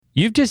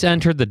You've just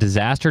entered the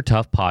Disaster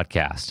Tough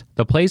podcast,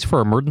 the place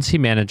for emergency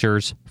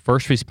managers,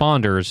 first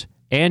responders,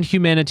 and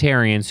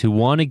humanitarians who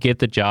want to get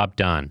the job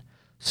done.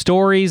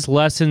 Stories,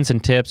 lessons,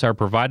 and tips are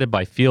provided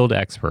by field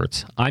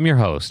experts. I'm your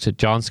host,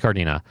 John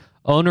Scardina,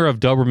 owner of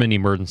Doberman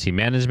Emergency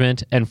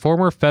Management and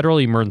former federal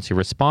emergency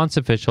response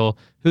official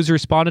who's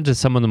responded to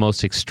some of the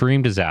most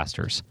extreme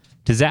disasters.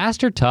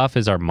 Disaster Tough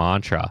is our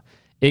mantra.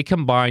 It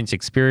combines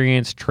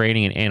experience,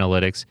 training, and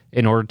analytics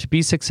in order to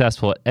be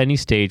successful at any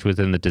stage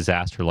within the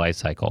disaster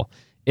lifecycle.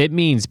 It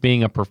means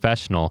being a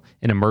professional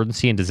in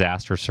emergency and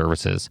disaster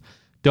services.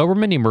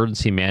 Doberman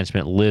Emergency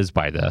Management lives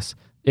by this.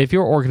 If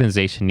your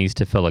organization needs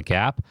to fill a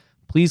gap,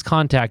 please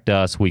contact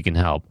us. We can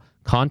help.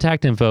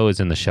 Contact info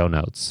is in the show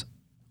notes.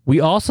 We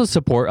also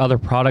support other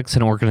products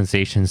and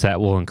organizations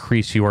that will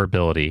increase your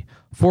ability.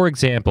 For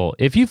example,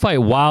 if you fight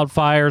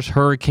wildfires,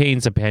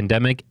 hurricanes, a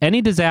pandemic, any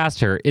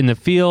disaster in the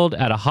field,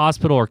 at a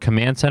hospital, or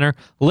command center,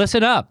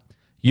 listen up.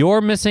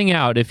 You're missing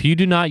out if you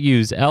do not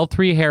use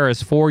L3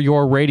 Harris for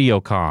your radio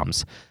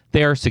comms.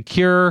 They are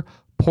secure,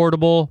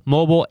 portable,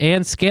 mobile,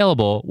 and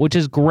scalable, which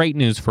is great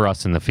news for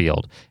us in the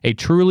field. A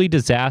truly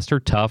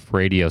disaster-tough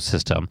radio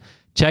system.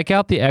 Check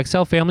out the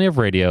XL family of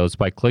radios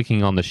by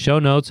clicking on the show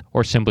notes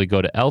or simply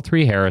go to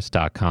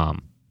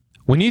l3harris.com.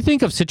 When you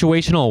think of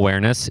situational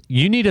awareness,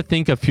 you need to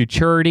think of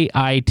Futurity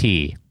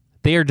IT.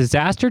 They are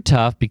disaster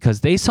tough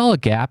because they saw a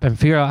gap and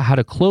figured out how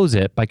to close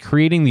it by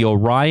creating the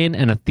Orion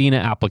and Athena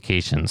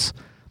applications.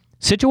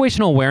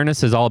 Situational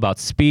awareness is all about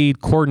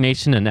speed,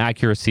 coordination, and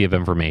accuracy of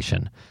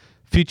information.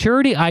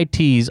 Futurity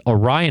IT's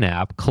Orion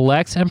app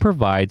collects and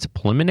provides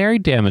preliminary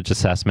damage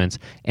assessments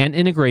and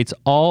integrates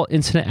all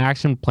incident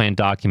action plan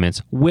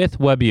documents with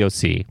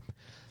WebEOC.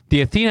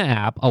 The Athena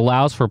app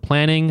allows for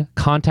planning,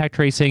 contact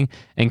tracing,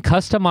 and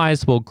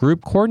customizable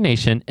group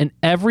coordination in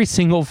every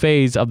single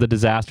phase of the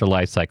disaster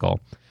lifecycle.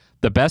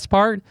 The best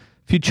part?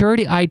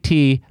 Futurity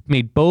IT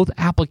made both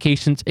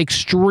applications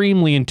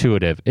extremely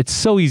intuitive. It's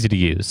so easy to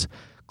use.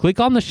 Click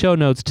on the show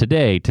notes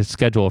today to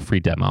schedule a free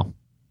demo.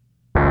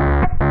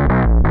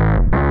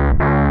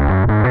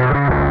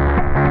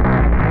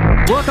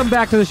 Welcome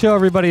back to the show,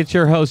 everybody. It's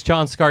your host,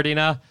 John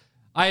Scardina.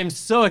 I am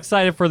so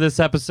excited for this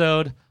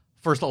episode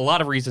for a lot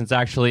of reasons,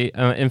 actually.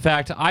 In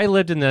fact, I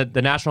lived in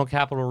the National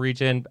Capital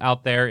Region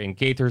out there in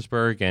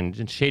Gaithersburg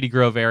and Shady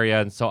Grove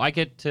area, and so I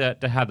get to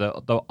have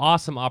the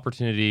awesome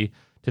opportunity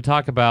to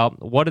talk about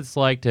what it's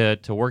like to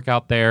work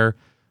out there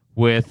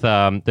with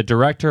the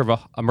Director of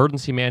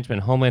Emergency Management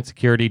and Homeland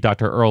Security,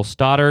 Dr. Earl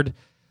Stoddard.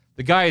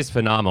 The guy is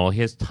phenomenal.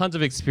 He has tons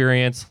of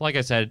experience. Like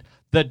I said,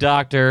 the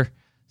doctor.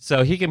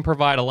 So he can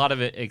provide a lot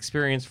of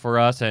experience for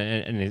us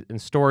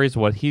and stories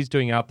of what he's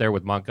doing out there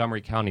with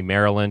Montgomery County,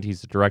 Maryland.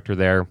 He's the director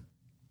there.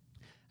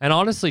 And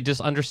honestly,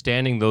 just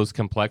understanding those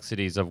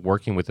complexities of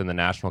working within the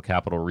National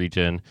Capital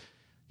Region.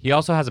 He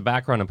also has a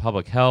background in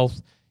public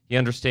health. He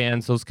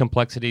understands those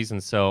complexities.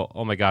 And so,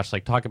 oh my gosh,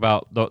 like talk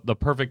about the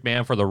perfect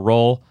man for the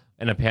role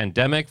in a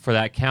pandemic for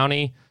that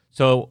county.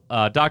 So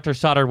Dr.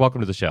 Stoddard, welcome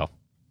to the show.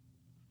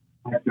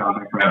 Thanks, John.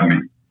 Thanks for having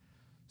me.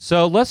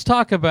 So let's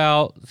talk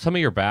about some of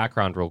your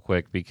background real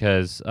quick,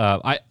 because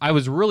I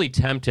was really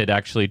tempted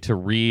actually to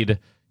read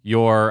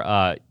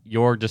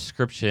your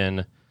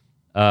description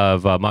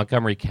of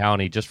Montgomery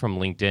County just from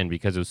LinkedIn,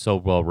 because it was so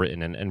well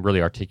written and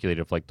really articulated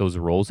of like those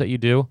roles that you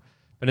do.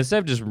 But instead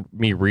of just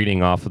me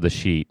reading off of the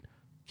sheet,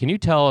 can you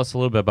tell us a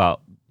little bit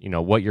about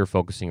what you're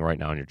focusing right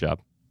now on your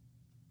job?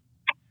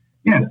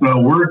 Yeah, so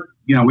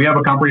we have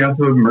a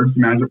comprehensive emergency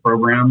management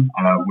program.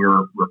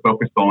 We're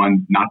focused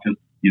on not just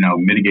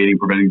mitigating,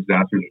 preventing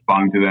disasters,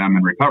 responding to them,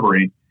 and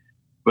recovery,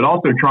 but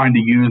also trying to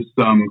use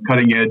some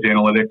cutting-edge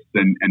analytics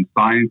and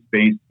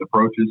science-based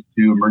approaches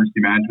to emergency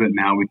management and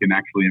how we can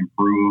actually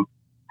improve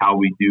how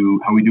we do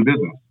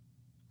business.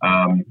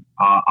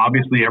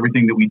 Obviously,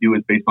 everything that we do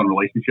is based on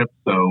relationships,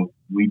 so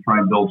we try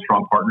and build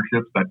strong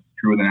partnerships. That's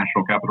true in the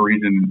National Capital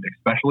Region,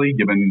 especially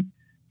given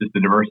just the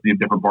diversity of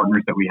different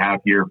partners that we have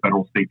here,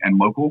 federal, state, and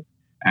local.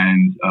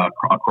 And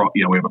across,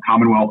 we have a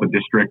Commonwealth, a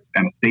district,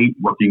 and a state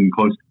working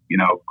close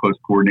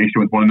coordination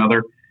with one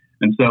another.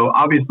 And so,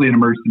 obviously, in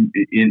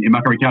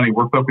Montgomery County,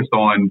 we're focused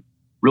on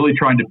really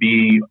trying to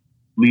be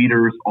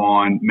leaders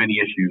on many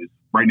issues.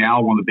 Right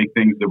now, one of the big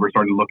things that we're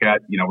starting to look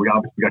at, we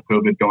obviously got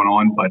COVID going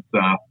on, but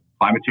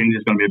climate change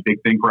is going to be a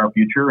big thing for our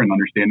future, and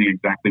understanding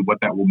exactly what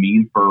that will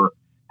mean for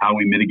how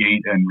we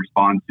mitigate and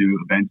respond to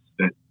events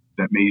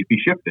that may be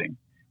shifting.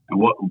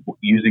 And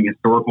using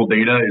historical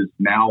data is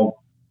now.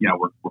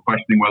 We're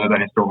questioning whether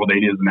that historical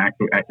data is an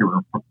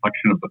accurate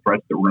reflection of the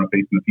threats that we're going to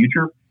face in the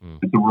future.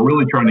 And so we're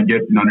really trying to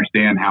get and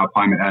understand how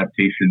climate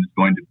adaptation is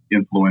going to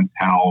influence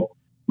how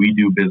we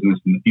do business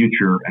in the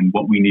future and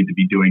what we need to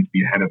be doing to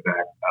be ahead of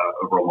that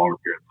over a longer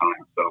period of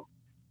time. So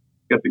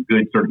that's a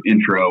good sort of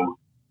intro.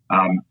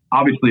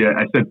 Obviously,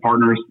 I said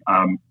partners.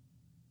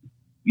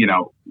 We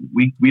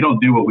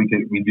don't do what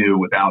we do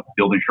without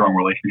building strong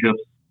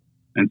relationships.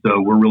 And so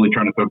we're really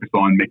trying to focus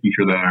on making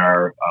sure that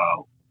our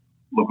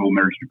local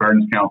Emergency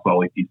Preparedness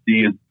Council,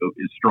 LEPC,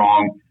 is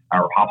strong.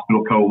 Our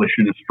hospital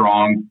coalition is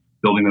strong,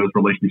 building those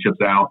relationships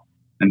out.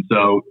 And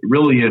so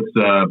really it's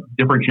a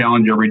different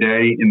challenge every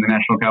day in the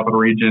National Capital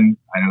Region.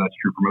 I know that's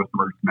true for most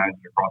emergency managers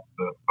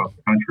across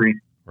the country.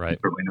 Right.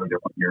 It's certainly no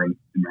different here in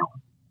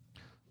Maryland.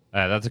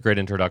 That's a great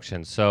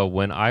introduction. So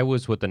when I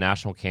was with the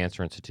National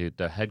Cancer Institute,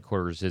 the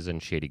headquarters is in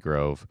Shady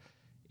Grove,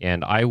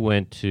 and I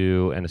went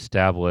to and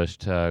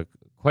established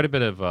quite a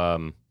bit of,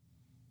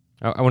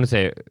 I want to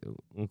say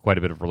quite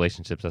a bit of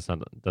relationships.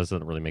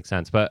 Doesn't really make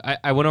sense. But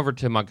I went over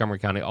to Montgomery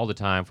County all the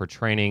time for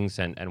trainings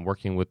and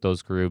working with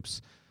those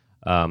groups.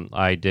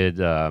 I did,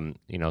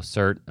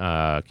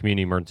 CERT,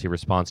 Community Emergency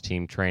Response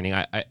Team training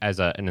as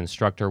an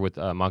instructor with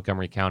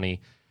Montgomery County.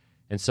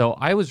 And so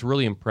I was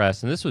really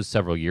impressed, and this was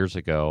several years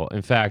ago.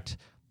 In fact,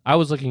 I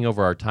was looking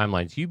over our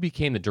timelines. You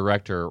became the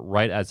director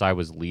right as I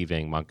was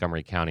leaving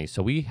Montgomery County.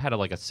 So we had a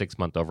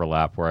 6-month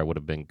overlap where I would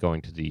have been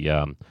going to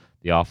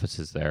the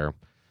offices there.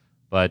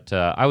 But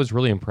I was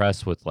really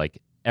impressed with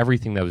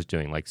everything that I was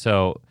doing.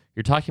 So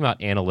you're talking about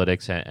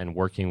analytics and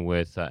working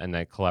with and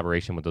that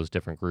collaboration with those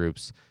different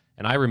groups.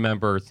 And I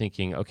remember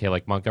thinking, okay,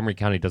 Montgomery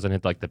County doesn't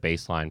hit the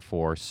baseline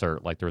for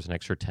CERT. There was an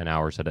extra 10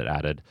 hours that it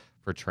added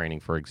for training,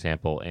 for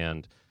example.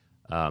 And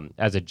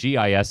as a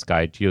GIS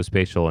guy,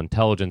 geospatial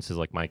intelligence is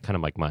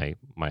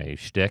my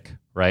shtick,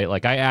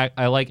 right?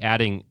 I like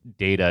adding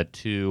data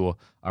to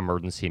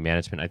emergency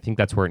management. I think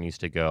that's where it needs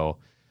to go.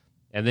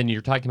 And then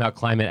you're talking about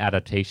climate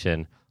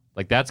adaptation.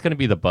 That's going to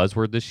be the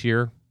buzzword this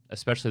year,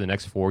 especially the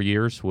next 4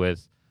 years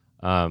with,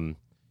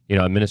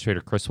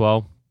 Administrator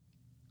Criswell.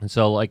 And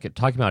so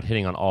talking about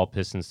hitting on all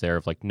pistons there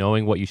of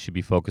knowing what you should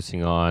be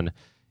focusing on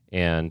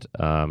and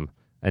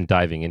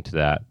diving into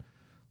that.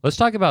 Let's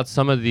talk about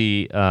some of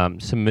the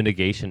some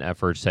mitigation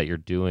efforts that you're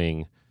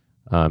doing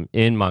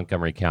in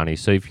Montgomery County.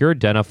 So if you're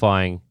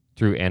identifying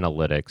through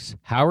analytics,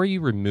 how are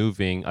you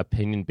removing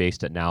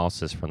opinion-based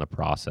analysis from the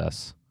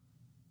process?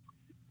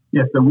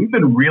 Yeah, so we've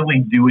been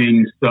really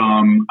doing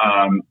some,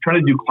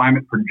 trying to do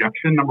climate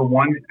projection, number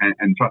one,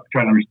 and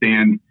try to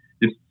understand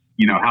just,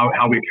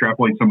 how we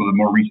extrapolate some of the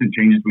more recent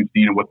changes we've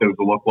seen and what those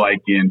will look like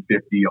in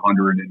 50,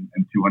 100,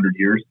 and 200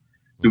 years.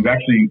 So we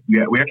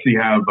actually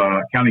have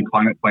a county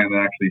climate plan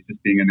that actually is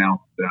just being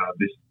announced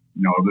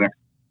over the next,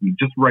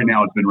 just right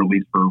now it's been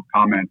released for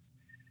comments.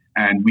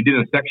 And we did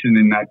a section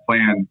in that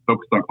plan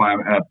focused on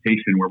climate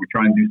adaptation where we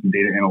try and do some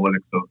data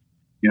analytics of,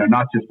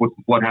 not just what's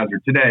the flood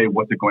hazard today,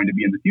 what's it going to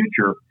be in the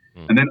future,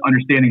 and then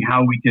understanding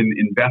how we can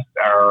invest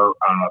our,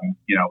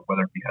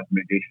 whether it be hazard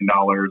mitigation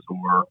dollars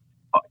or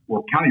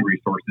county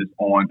resources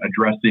on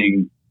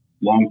addressing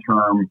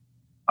long-term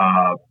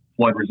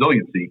flood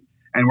resiliency.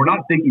 And we're not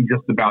thinking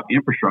just about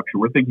infrastructure.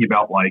 We're thinking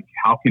about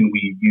how can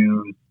we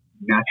use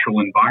natural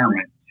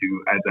environment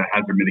as a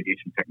hazard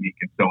mitigation technique.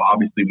 And so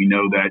obviously we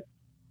know that,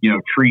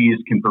 trees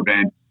can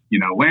prevent,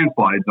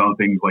 landslides and other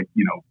things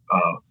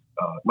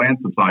land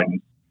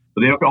subsidence.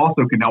 But they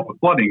also can help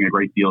with flooding a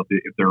great deal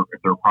if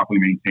they're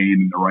properly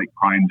maintained in the right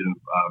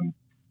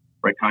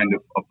kind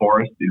of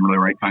forest in really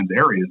right kinds of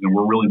areas. And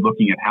we're really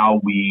looking at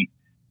how we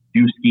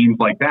do schemes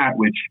like that,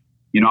 which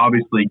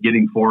obviously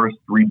getting forests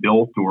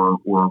rebuilt or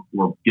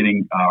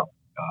getting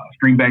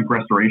stream bank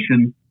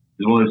restoration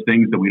is one of those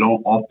things that we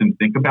don't often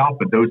think about,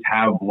 but those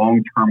have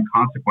long-term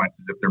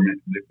consequences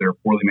if they're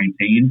poorly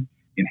maintained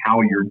in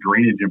how your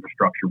drainage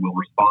infrastructure will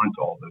respond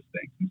to all those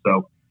things. And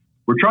so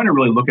we're trying to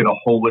really look at a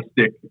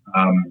holistic,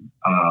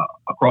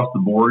 across the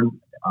board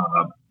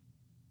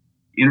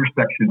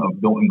intersection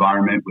of built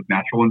environment with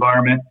natural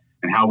environment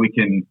and how we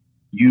can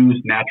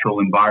use natural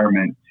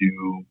environment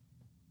to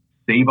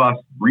save us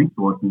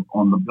resources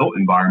on the built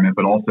environment,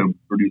 but also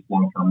reduce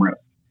long-term risk.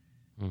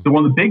 So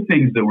one of the big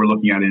things that we're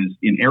looking at is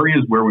in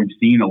areas where we've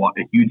seen a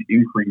huge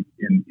increase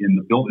in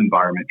the built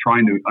environment,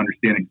 trying to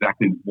understand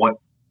exactly what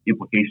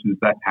implications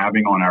that's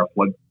having on our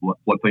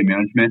floodplain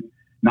management,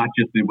 not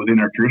just within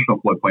our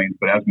traditional floodplains,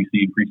 but as we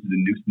see increases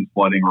in nuisance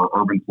flooding or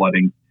urban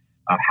flooding,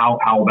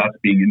 how that's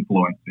being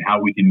influenced and how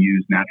we can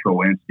use natural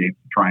landscapes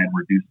to try and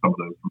reduce some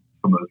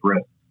of those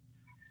risks.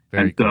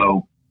 Very cool.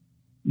 So,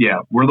 yeah,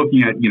 we're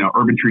looking at,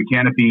 urban tree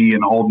canopy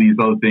and all these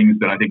other things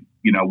that I think,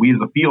 we as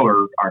a field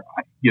are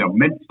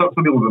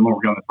some people have been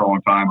working on this for a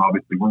long time.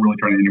 Obviously, we're really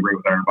trying to integrate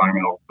with our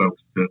environmental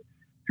folks to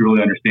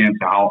really understand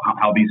how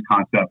these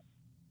concepts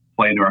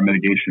play into our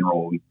mitigation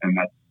role. And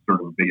that's sort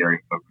of a big area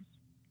of focus.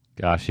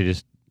 Gosh,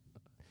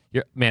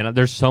 man,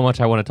 there's so much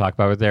I want to talk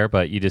about there,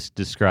 but you just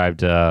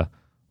described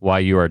why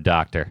you are a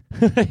doctor,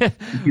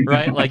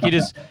 right?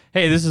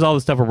 Hey, this is all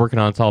the stuff we're working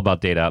on. It's all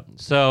about data.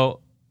 So,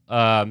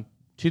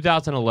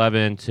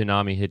 2011,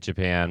 tsunami hit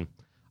Japan.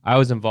 I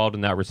was involved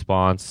in that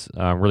response,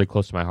 really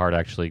close to my heart,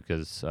 actually,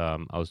 because I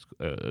was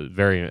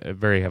very,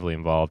 very heavily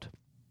involved.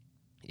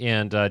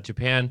 And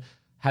Japan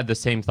had the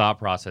same thought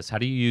process. How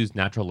do you use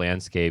natural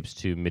landscapes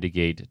to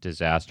mitigate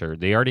disaster?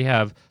 They already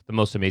have the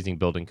most amazing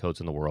building codes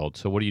in the world.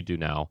 So what do you do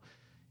now?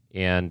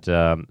 And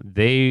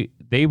they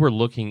were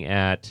looking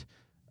at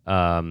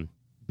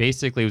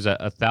basically it was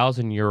a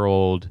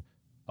 1,000-year-old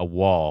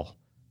wall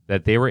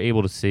that they were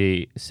able to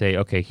say,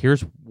 okay,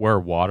 here's where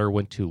water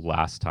went to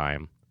last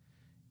time.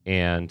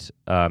 And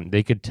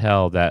they could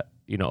tell that,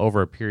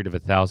 over a period of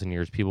 1,000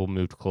 years, people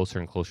moved closer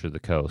and closer to the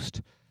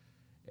coast.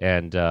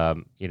 And,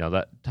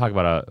 that talk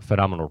about a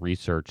phenomenal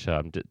research,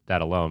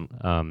 that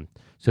alone.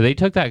 So they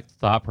took that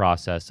thought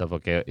process of,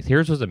 okay,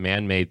 here's was a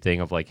man-made thing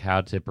of like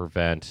how to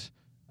prevent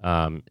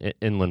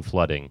inland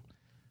flooding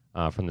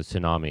from the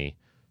tsunami.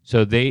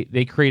 So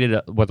they created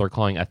what they're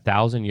calling a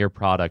 1,000-year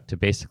product to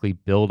basically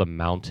build a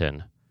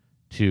mountain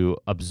to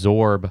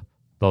absorb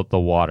the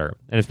water.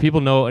 And if people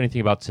know anything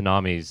about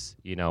tsunamis,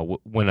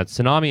 when a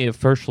tsunami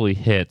officially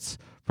hits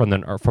from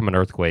an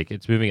earthquake,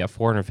 it's moving at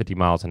 450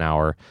 miles an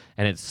hour,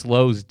 and it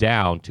slows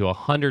down to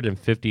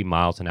 150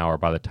 miles an hour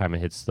by the time it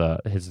hits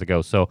the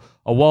coast. So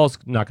a wall's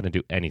not going to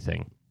do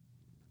anything.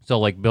 So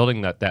like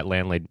building that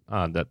landlaid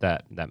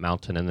that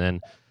mountain, and then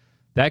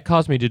that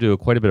caused me to do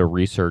quite a bit of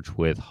research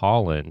with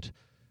Holland,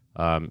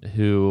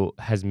 who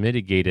has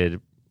mitigated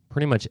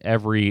pretty much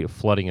every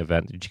flooding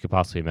event that you could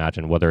possibly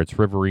imagine, whether it's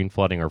riverine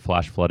flooding or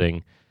flash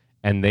flooding,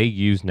 and they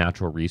use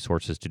natural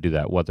resources to do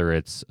that, whether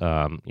it's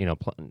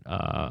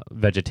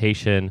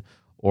vegetation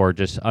or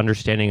just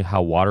understanding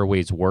how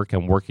waterways work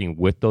and working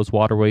with those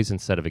waterways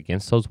instead of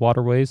against those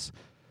waterways.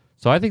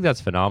 So I think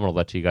that's phenomenal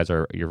that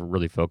you're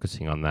really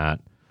focusing on that.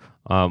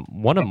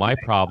 One of my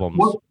problems.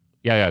 Well,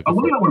 yeah.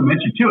 One thing I want to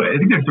mention too, I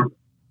think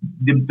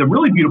the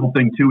really beautiful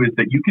thing too is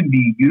that you can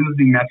be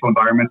using natural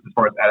environments as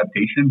far as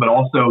adaptation, but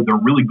also they're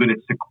really good at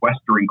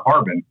sequestering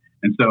carbon.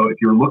 And so if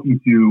you're looking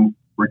to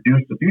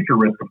reduce the future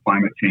risk of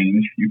climate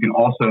change, you can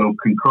also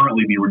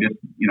concurrently be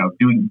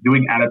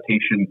doing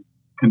adaptation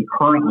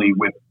concurrently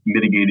with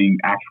mitigating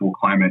actual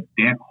climate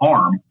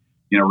harm,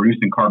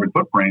 reducing carbon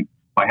footprint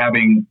by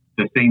having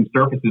the same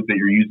surfaces that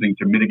you're using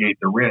to mitigate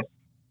the risk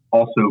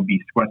also be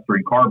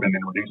sequestering carbon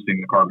and reducing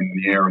the carbon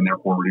in the air, and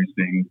therefore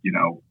reducing,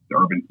 the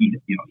urban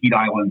heat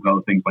islands and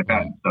other things like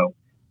that. And so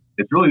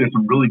there's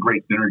some really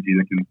great synergy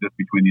that can exist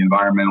between the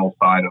environmental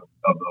side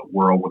of the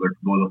world, where they're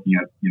really looking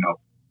at,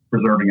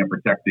 preserving and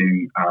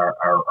protecting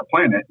our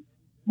planet,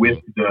 with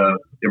the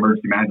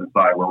emergency management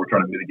side, where we're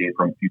trying to mitigate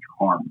from future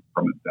harm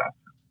from a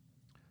disaster.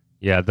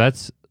 Yeah,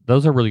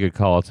 those are really good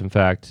calls. In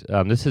fact,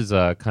 this is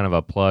kind of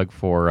a plug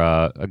for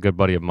a good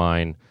buddy of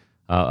mine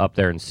up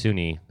there in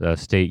SUNY, the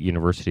State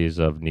Universities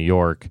of New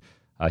York.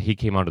 He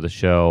came onto the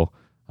show,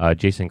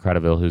 Jason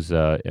Cradaville, who's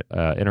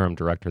interim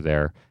director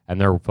there, and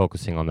they're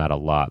focusing on that a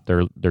lot.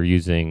 They're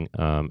using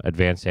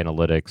advanced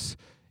analytics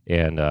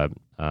and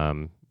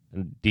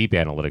deep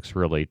analytics,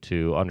 really,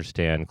 to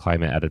understand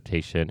climate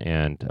adaptation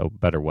and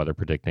better weather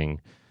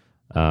predicting.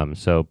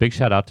 So big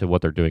shout out to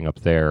what they're doing up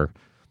there.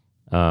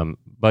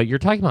 But you're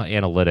talking about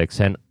analytics,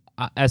 and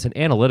as an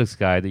analytics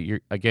guy, that you're,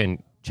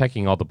 again,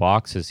 checking all the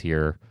boxes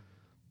here.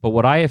 But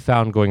what I have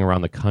found going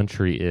around the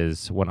country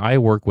is when I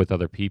work with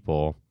other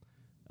people,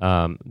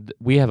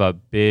 we have a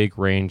big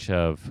range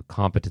of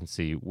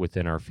competency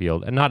within our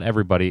field, and not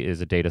everybody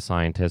is a data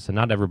scientist, and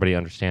not everybody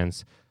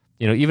understands,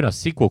 even a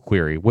SQL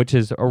query, which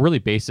is a really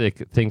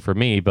basic thing for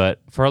me, but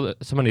for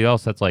somebody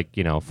else, that's like,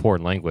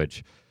 foreign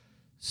language.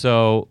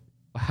 So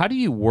how do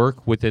you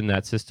work within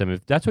that system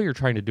if that's what you're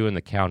trying to do in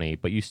the county,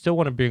 but you still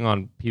want to bring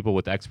on people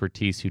with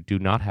expertise who do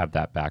not have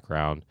that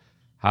background?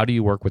 How do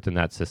you work within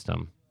that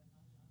system?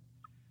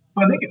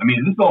 Well, this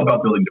is all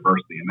about building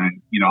diversity. And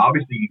then,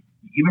 obviously,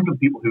 even for the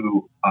people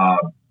who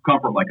come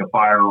from like a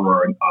fire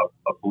or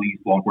a police,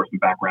 law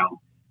enforcement background,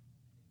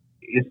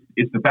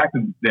 it's the fact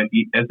that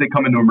as they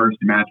come into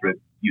emergency management,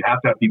 you have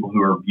to have people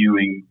who are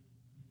viewing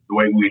the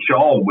way we should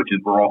all, which is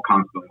we're all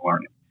constantly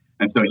learning.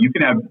 And so you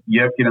can have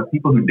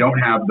people who don't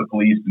have the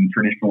police and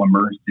traditional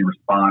emergency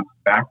response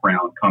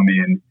background come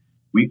in.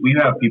 We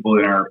have people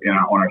on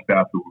our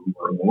staff who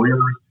are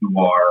lawyers, who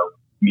are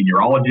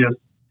meteorologists,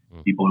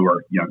 people who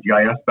are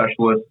GIS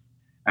specialists,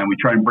 and we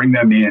try and bring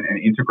them in and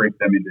integrate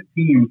them into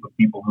teams with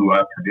people who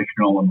have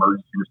traditional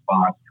emergency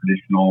response,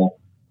 traditional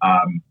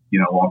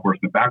law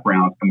enforcement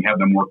backgrounds, and we have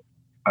them work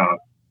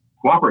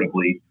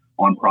cooperatively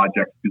on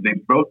projects, because they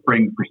both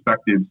bring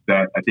perspectives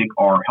that I think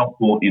are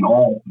helpful in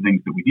all the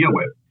things that we deal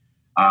with.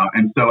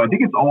 And so I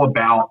think it's all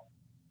about,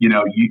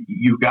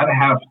 you've got to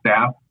have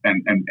staff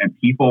and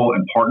people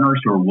and partners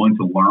who are willing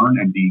to learn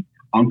and be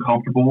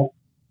uncomfortable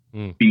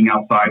being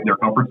outside their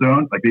comfort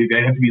zone. Like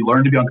they have to be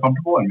learned to be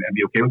uncomfortable and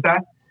be okay with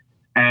that,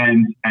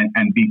 and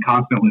be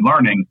constantly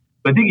learning.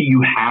 But I think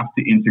you have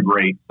to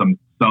integrate some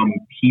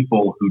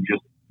people who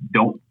just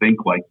don't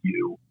think like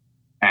you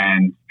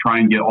and try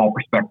and get all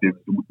perspectives.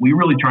 We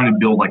really try to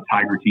build like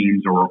tiger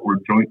teams or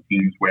joint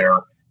teams where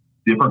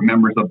different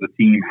members of the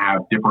team have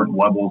different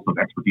levels of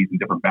expertise and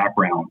different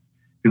backgrounds,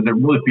 because it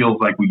really feels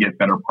like we get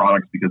better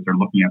products because they're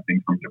looking at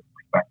things from a different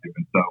perspective.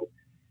 And so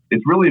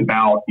it's really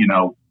about,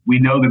 we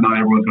know that not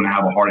everyone's going to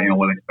have a hard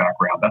analytics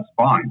background. That's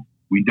fine.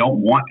 We don't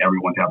want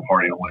everyone to have a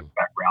hard analytics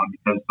background,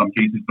 because in some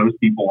cases those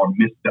people are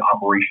missed the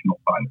operational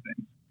side of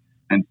things.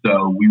 And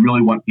so we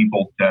really want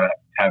people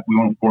we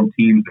want to form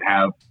teams that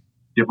have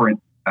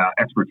different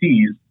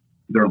expertise.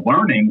 They're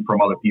learning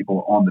from other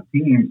people on the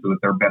team so that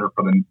they're better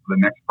for the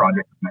next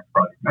project, next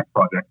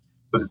project.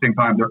 But at the same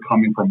time, they're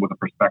coming from with a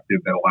perspective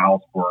that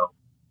allows for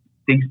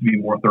things to be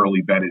more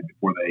thoroughly vetted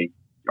before they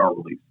are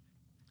released.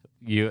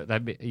 You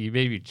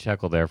made me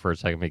chuckle there for a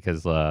second,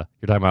 because you're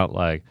talking about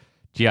like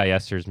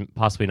GISers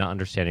possibly not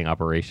understanding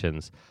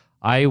operations.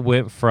 I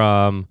went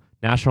from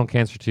National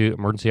Cancer Institute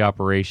emergency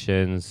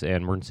operations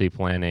and emergency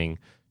planning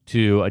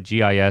to a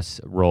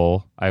GIS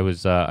role. I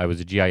was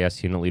a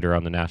GIS unit leader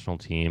on the national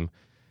team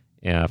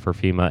for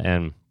FEMA,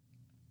 and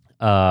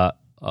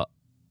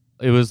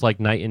it was like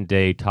night and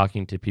day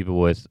talking to people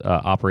with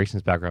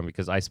operations background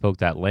because I spoke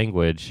that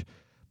language,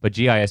 but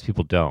GIS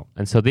people don't.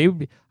 And so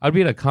I'd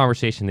be in a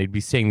conversation, they'd be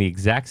saying the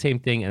exact same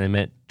thing, and it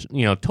meant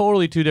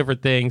totally two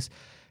different things.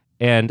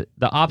 And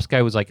the ops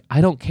guy was like,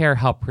 I don't care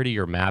how pretty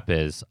your map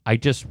is. I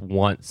just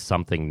want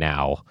something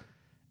now.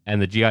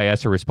 And the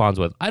GISer responds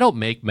with, I don't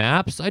make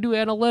maps. I do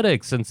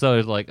analytics. And so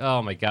it's like,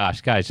 oh my gosh,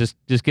 guys, just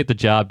get the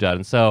job done.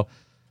 And so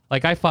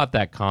like I fought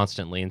that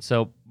constantly. And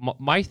so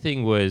my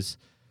thing was,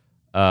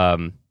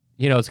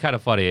 it's kind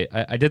of funny.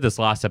 I did this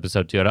last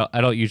episode too.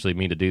 I don't usually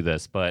mean to do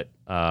this, but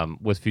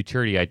with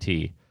Futurity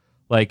IT,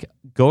 like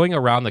going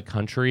around the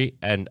country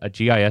and a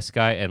GIS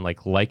guy and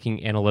like liking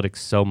analytics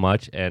so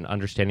much and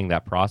understanding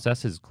that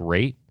process is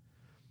great.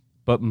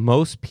 But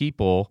most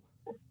people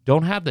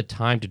don't have the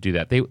time to do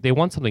that. They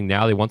want something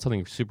now. They want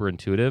something super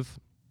intuitive.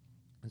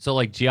 And so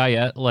like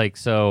GIS, like,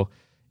 so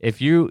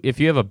if you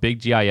have a big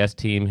GIS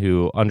team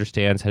who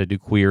understands how to do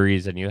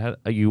queries and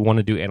you want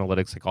to do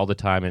analytics like all the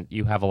time and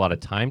you have a lot of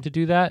time to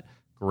do that,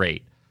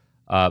 great.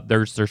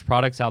 There's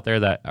products out there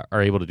that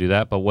are able to do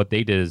that. But what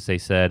they did is they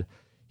said,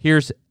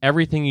 here's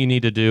everything you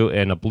need to do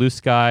in a blue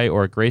sky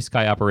or a gray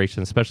sky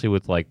operation, especially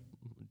with like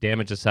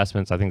damage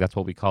assessments. I think that's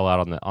what we call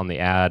out on the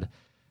ad.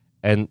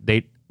 And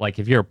they like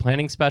if you're a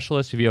planning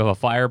specialist, if you have a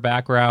fire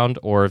background,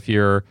 or if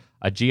you're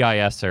a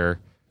GISer,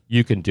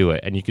 you can do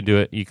it. And you can do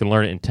it. You can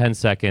learn it in 10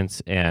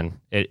 seconds, and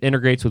it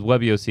integrates with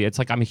WebEOC. It's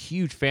like I'm a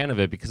huge fan of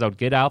it because I would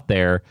get out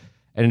there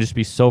and it'd just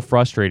be so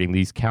frustrating.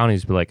 These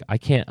counties be like, I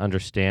can't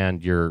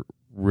understand your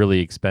really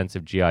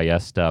expensive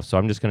GIS stuff, so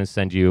I'm just going to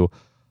send you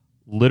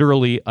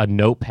literally a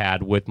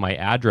notepad with my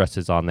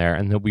addresses on there,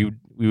 and then we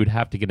would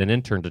have to get an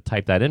intern to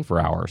type that in for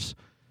hours.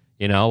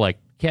 Like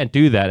can't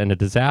do that in a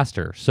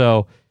disaster.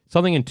 So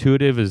something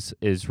intuitive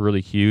is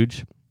really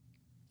huge.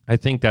 I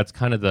think that's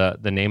kind of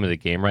the name of the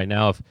game right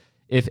now.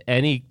 If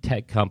any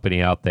tech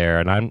company out there,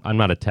 and I'm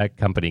not a tech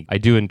company, I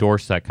do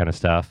endorse that kind of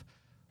stuff,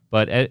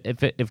 but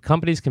if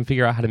companies can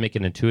figure out how to make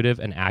it intuitive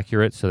and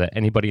accurate so that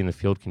anybody in the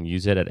field can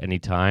use it at any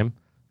time,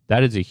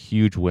 that is a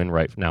huge win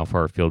right now for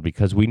our field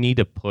because we need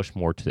to push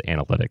more to the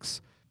analytics.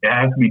 It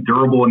has to be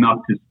durable enough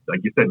to, like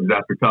you said,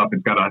 disaster tough.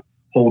 It's got to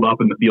hold up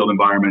in the field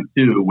environment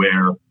too,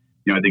 where,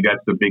 I think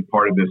that's the big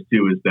part of this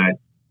too, is that,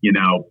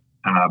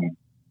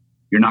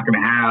 you're not going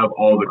to have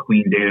all the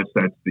clean data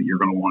sets that you're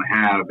going to want to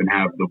have and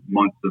have the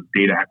months of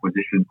data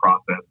acquisition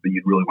process that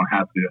you'd really want to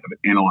have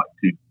analyze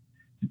to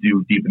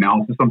do deep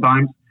analysis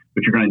sometimes,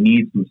 but you're going to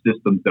need some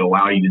systems that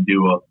allow you to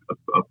do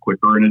a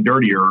quicker and a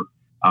dirtier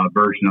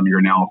version of your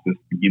analysis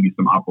to give you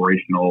some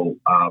operational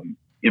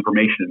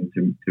information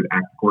to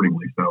act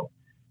accordingly. So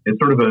it's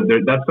sort of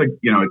that's like,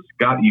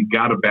 you've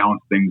got to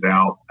balance things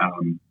out.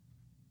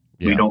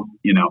 We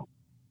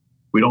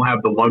don't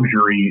have the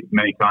luxury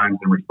many times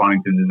in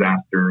responding to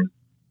disasters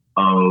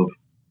of,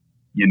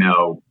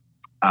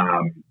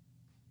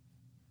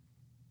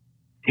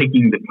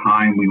 taking the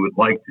time we would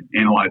like to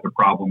analyze a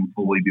problem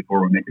fully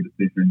before we make a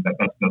decision.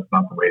 That's just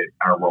not the way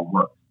our world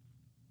works.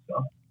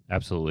 So.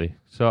 Absolutely.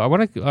 So I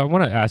want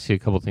to ask you a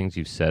couple of things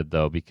you've said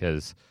though,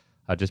 because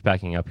just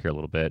backing up here a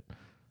little bit,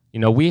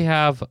 we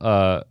have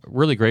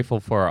really grateful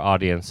for our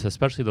audience,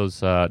 especially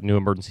those new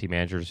emergency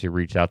managers who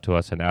reach out to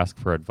us and ask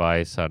for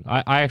advice.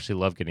 I actually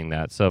love getting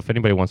that. So if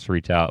anybody wants to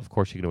reach out, of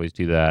course you can always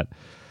do that.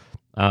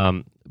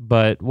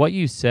 But what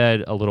you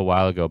said a little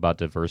while ago about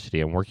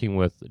diversity and working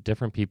with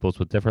different peoples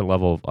with different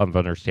level of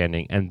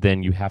understanding, and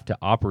then you have to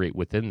operate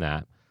within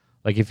that.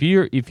 Like if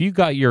you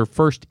got your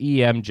first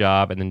EM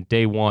job and then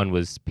day one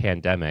was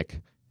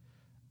pandemic,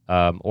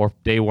 or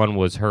day one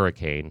was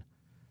hurricane,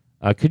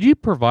 could you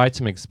provide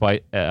some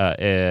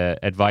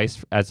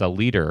advice as a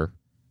leader?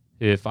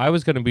 If I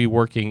was going to be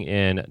working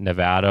in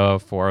Nevada,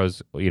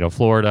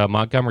 Florida,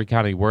 Montgomery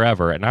County,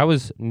 wherever, and I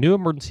was new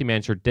emergency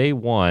manager day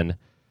one,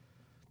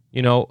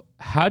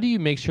 how do you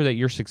make sure that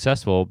you're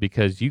successful?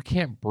 Because you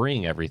can't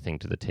bring everything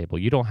to the table.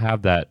 You don't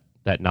have that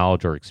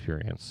knowledge or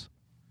experience.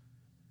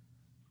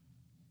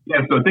 Yeah,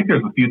 so I think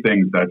there's a few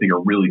things that I think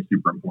are really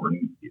super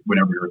important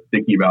whenever you're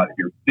thinking about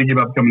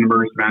becoming an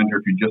emergency manager,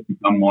 if you just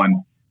become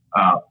one.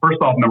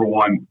 First off, number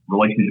one,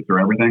 relationships are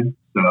everything.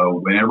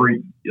 So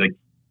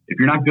if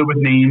you're not good with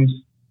names,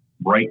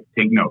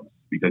 take notes,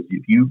 because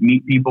if you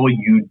meet people,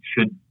 you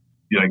should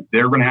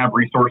they're going to have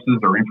resources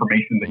or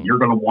information that you're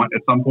going to want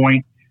at some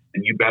point,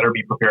 and you better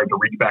be prepared to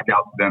reach back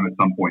out to them at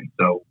some point.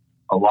 So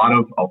a lot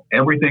of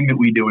everything that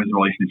we do is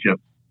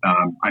relationships.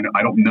 I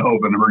don't know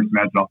of an emergency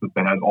management office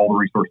that has all the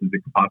resources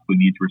it could possibly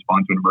need to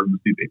respond to an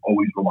emergency. They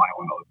always rely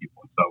on other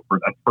people. So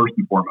that's first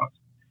and foremost.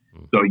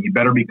 So you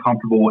better be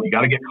comfortable. You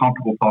got to get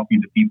comfortable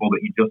talking to people that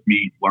you just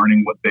meet,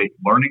 learning what they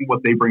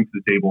bring to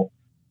the table,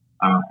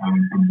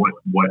 and what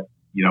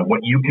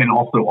you can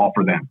also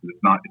offer them. Because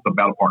it's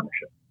about a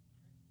partnership.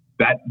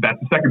 that's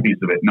the second piece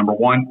of it. Number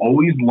one,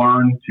 always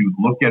learn to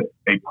look at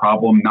a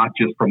problem not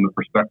just from the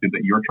perspective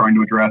that you're trying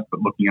to address, but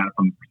looking at it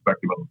from the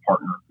perspective of the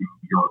partner who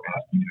you're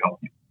asking to help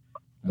you.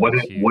 What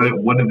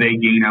do they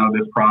gain out of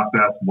this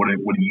process? What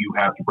do you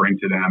have to bring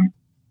to them?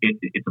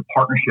 It's a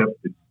partnership.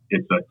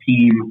 It's a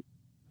team.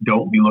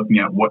 Don't be looking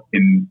at what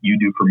can you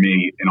do for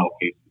me in all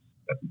cases.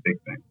 That's a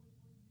big thing.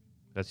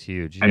 That's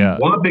huge. And yeah.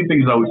 One of the big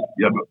things I was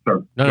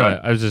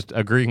I was just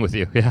agreeing with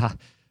you. Yeah.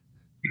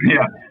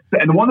 Yeah.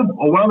 And one of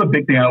the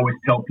big things I always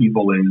tell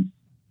people is,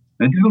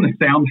 and this is going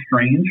to sound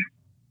strange,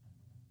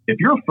 if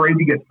you're afraid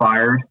to get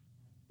fired,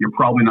 you're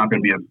probably not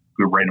going to be a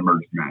good right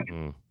emergency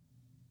manager.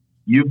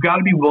 You've got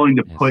to be willing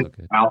to put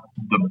out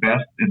the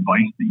best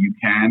advice that you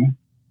can,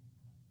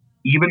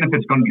 even if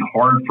it's going to be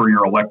hard for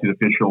your elected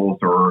officials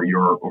or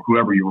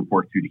whoever you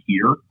report to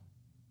hear.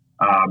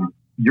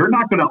 You're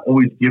not going to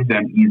always give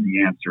them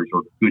easy answers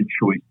or good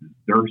choices.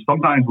 There are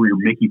sometimes where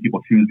you're making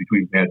people choose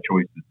between bad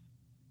choices.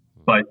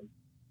 But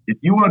if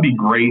you want to be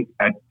great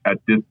at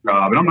this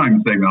job, and I'm not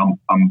even saying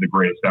I'm the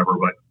greatest ever,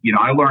 but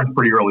I learned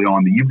pretty early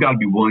on that you've got to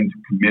be willing to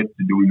commit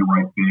to doing the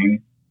right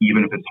thing,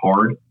 even if it's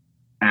hard.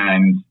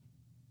 And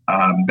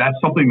that's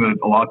something that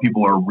a lot of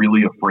people are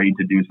really afraid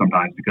to do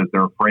sometimes because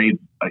they're afraid,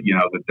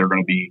 that they're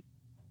going to be,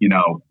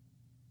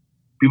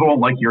 people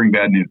don't like hearing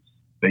bad news.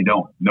 They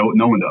don't. No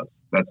one does.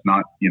 That's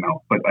not,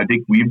 but I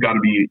think we've got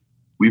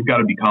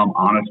to become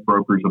honest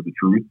brokers of the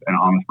truth and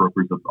honest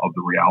brokers of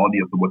the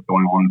reality of what's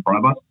going on in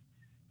front of us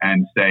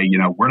and say,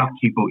 we're not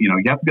capable, you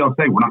have to be able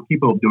to say, we're not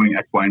capable of doing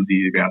X, Y, and Z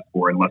you've asked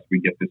for unless we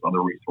get this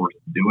other resource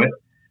to do it.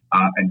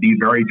 And be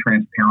very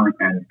transparent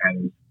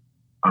and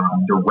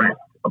direct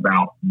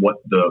about what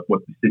the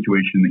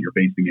situation that you're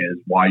facing is,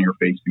 why you're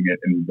facing it,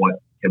 and what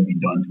can be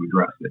done to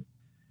address it.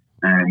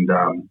 And,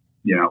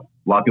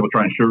 a lot of people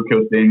trying to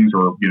sugarcoat things,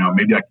 or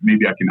maybe I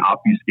can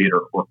obfuscate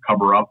or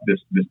cover up this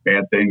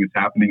bad thing that's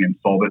happening and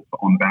solve it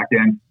on the back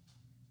end.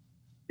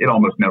 It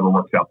almost never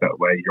works out that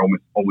way. You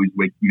always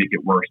make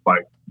it worse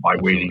by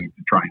waiting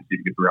to try and see if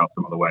you can figure out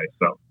some other way.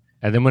 So,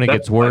 and then when it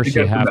gets worse,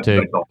 you have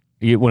to.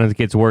 When it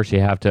gets worse,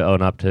 you have to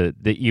own up to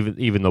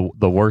even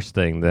the worse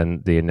thing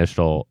than the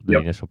initial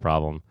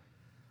problem.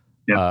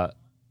 Yeah.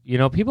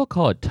 People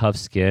call it tough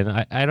skin.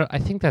 I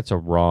think that's a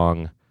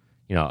wrong.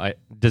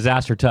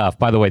 Disaster tough.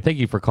 By the way, thank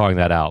you for calling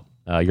that out.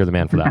 You're the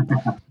man for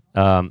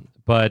that.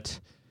 But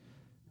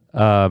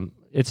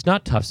it's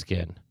not tough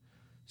skin.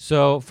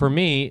 So for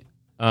me,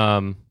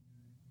 I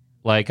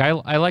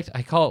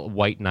call it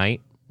white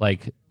knight,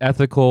 like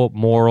ethical,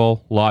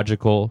 moral,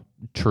 logical,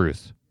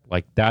 truth.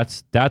 Like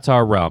that's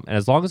our realm. And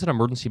as long as an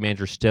emergency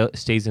manager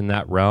stays in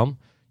that realm,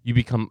 you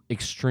become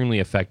extremely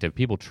effective.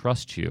 People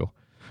trust you.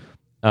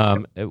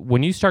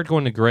 When you start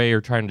going to gray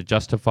or trying to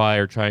justify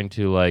or trying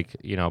to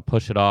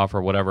push it off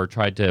or whatever,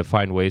 try to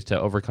find ways to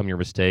overcome your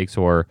mistakes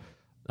or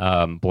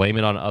blame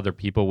it on other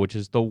people, which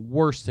is the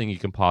worst thing you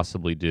can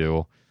possibly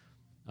do,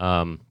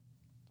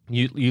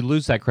 you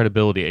lose that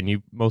credibility and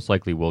you most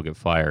likely will get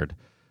fired.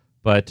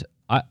 But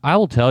I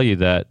will tell you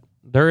that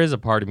there is a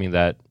part of me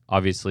that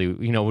obviously,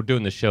 we're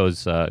doing the show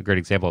is a great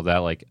example of that.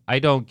 Like, I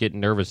don't get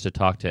nervous to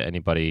talk to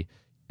anybody,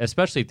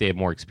 especially if they have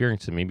more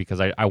experience than me,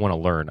 because I want to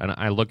learn. And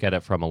I look at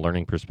it from a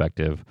learning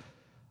perspective.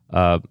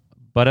 But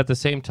at the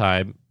same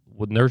time,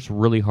 when there's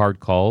really hard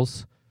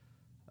calls,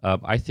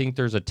 I think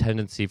there's a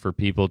tendency for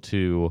people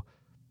to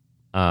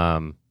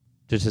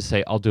just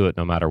say, I'll do it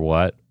no matter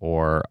what,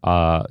 or,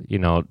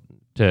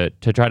 to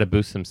try to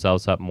boost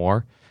themselves up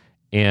more.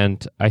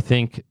 And I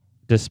think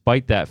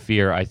despite that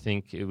fear, I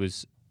think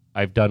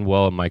I've done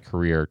well in my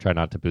career, try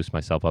not to boost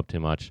myself up too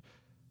much,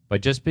 by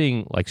just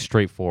being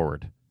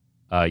straightforward.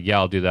 Yeah,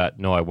 I'll do that.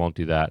 No, I won't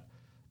do that.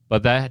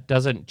 But that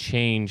doesn't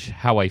change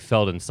how I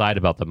felt inside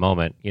about the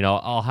moment.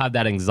 I'll have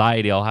that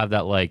anxiety. I'll have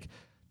that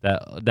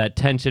that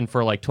tension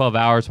for 12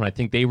 hours when I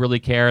think they really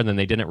care and then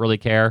they didn't really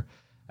care.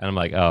 And I'm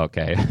like, oh,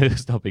 okay,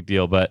 it's no big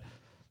deal. But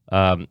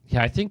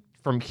I think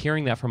from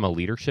hearing that from a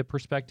leadership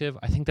perspective,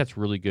 I think that's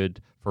really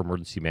good for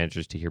emergency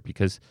managers to hear,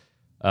 because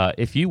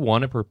if you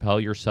want to propel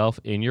yourself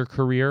in your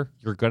career,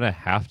 you're going to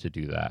have to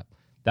do that.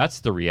 That's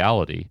the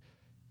reality.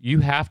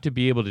 You have to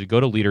be able to go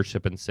to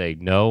leadership and say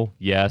no,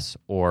 yes,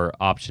 or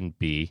option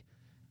B,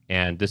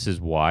 and this is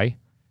why.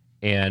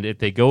 And if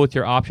they go with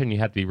your option, you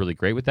have to be really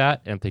great with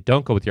that. And if they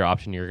don't go with your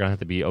option, you're going to have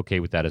to be okay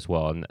with that as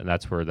well. And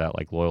that's where that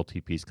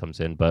loyalty piece comes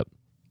in. But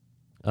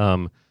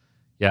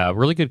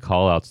really good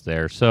call outs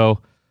there. So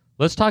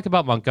let's talk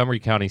about Montgomery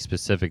County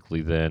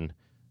specifically then.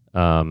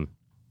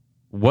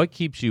 What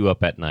keeps you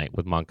up at night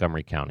with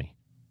Montgomery County?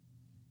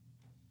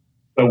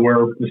 So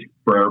we're, just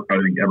for I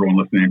think everyone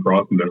listening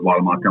across, and there's a lot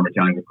of Montgomery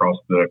counties across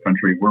the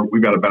country,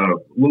 we've got about a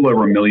little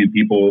over 1 million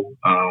people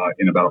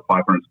in about a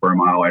 500 square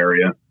mile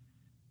area,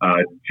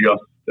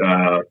 just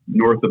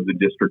north of the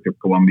District of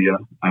Columbia.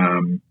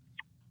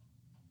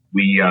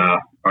 We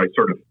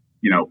sort of,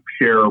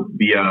 share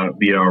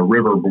via a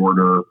river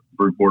borders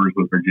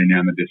with Virginia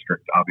and the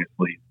district,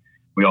 obviously.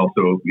 We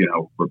also,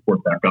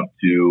 report back up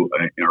to,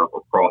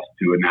 across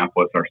to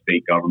Annapolis, our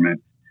state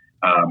government.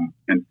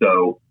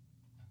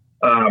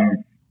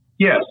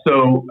 Yeah.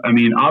 So, I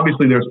mean,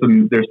 obviously there's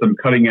some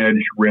cutting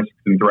edge risks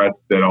and threats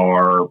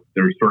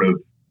there's sort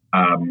of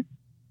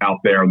out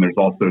there. And there's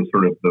also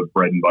sort of the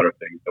bread and butter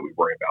things that we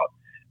worry about.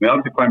 I mean,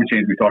 obviously climate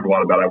change, we talked a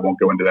lot about. I won't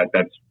go into that.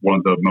 That's one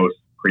of the most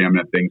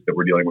preeminent things that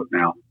we're dealing with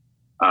now.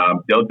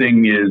 The other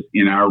thing is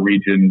in our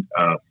region,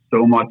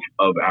 so much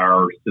of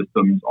our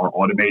systems are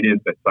automated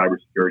that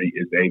cybersecurity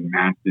is a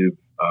massive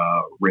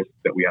risk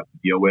that we have to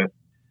deal with.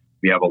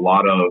 We have a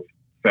lot of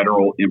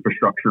federal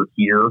infrastructure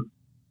here.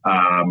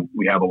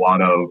 We have a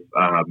lot of,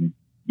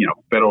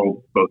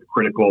 federal, both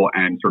critical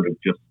and sort of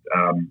just,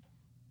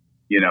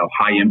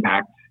 high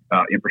impact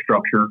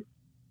infrastructure.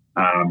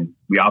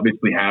 We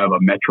obviously have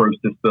a metro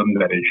system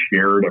that is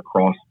shared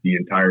across the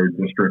entire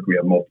district. We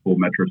have multiple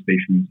metro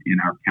stations in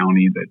our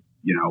county that,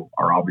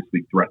 are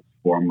obviously threats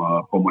from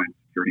a homeland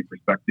security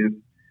perspective.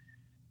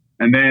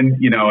 And then,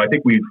 I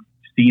think we've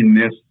seen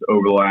this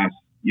over the last,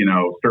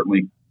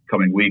 certainly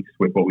coming weeks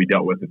with what we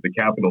dealt with at the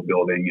Capitol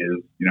building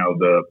is,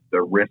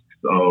 the risks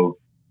of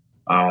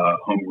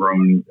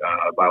homegrown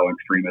violent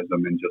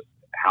extremism and just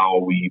how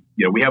we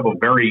have a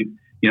very,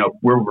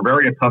 we're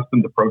very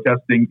accustomed to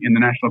protesting in the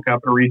National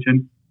Capital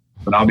Region.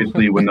 But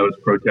obviously when those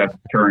protests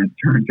turn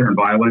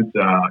violent,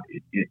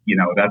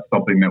 that's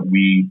something that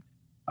we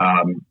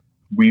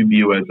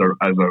view as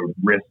a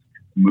risk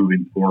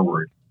moving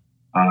forward.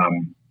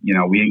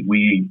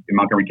 We in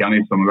Montgomery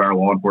County, some of our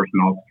law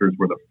enforcement officers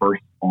were the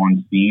first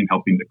on scene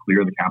helping to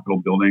clear the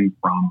Capitol building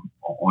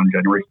on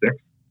January 6th.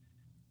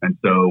 And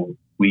so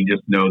we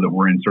just know that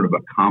we're in sort of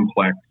a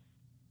complex,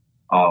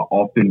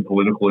 often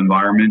political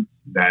environment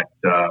that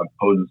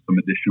poses some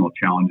additional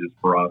challenges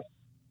for us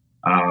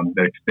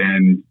that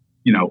extend,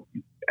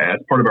 as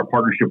part of our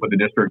partnership with the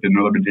district in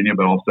Northern Virginia,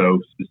 but also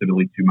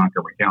specifically to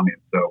Montgomery County.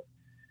 And so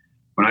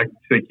when I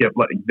say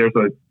there's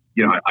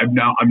I've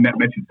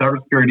mentioned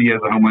cybersecurity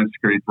as a homeland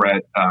security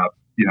threat,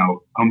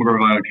 homegrown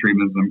violent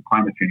extremism,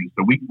 climate change.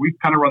 So we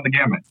kind of run the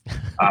gamut.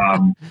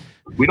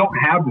 We don't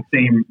have the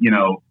same, we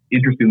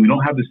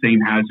don't have the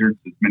same hazards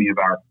as many of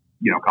our,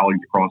 colleagues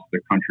across the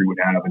country would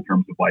have in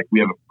terms of we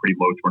have a pretty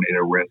low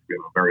tornado risk. We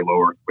have a very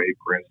low earthquake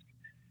risk.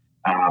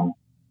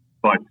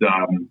 But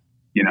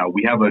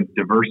we have a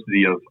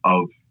diversity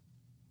of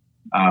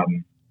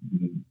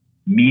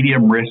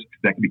medium risks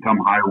that can become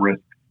high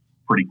risk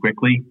pretty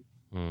quickly.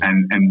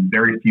 And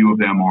very few of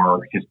them are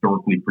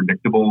historically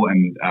predictable.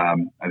 And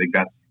I think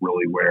that's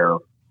really where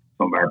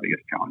some of our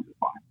biggest challenges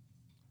lie.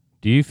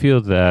 Do you feel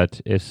that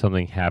if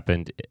something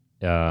happened,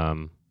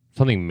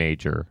 something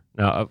major?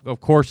 Now, of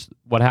course,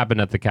 what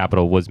happened at the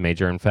Capitol was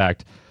major. In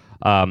fact,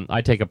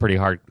 I take a pretty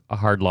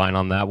hard line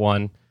on that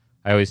one.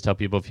 I always tell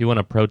people, if you want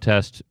to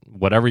protest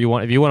whatever you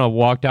want, if you want to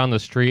walk down the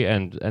street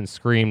and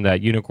scream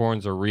that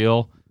unicorns are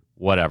real,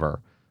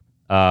 whatever.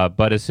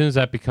 But as soon as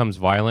that becomes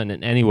violent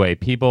in any way,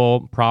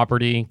 people,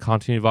 property,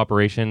 continuity of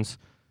operations,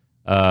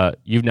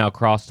 you've now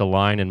crossed a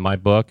line in my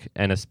book.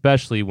 And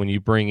especially when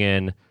you bring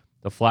in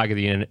the flag of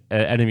the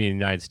enemy of the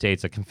United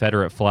States, a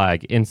Confederate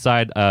flag,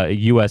 inside a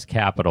U.S.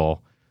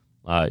 Capitol,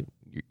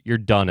 you're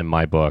done in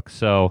my book.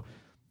 So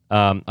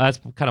that's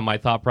kind of my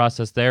thought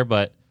process there.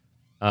 But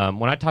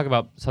when I talk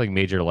about something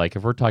major, like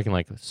if we're talking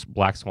like a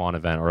Black Swan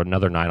event or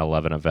another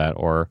 9/11 event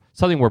or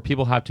something where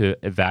people have to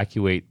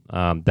evacuate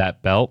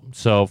that belt.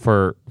 So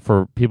for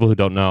people who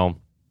don't know,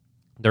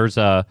 there's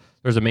a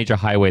major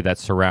highway that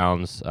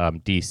surrounds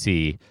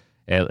D.C.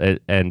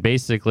 And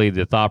basically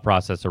the thought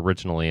process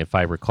originally, if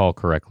I recall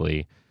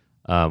correctly,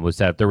 was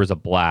that there was a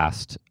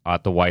blast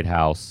at the White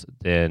House,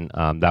 then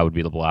that would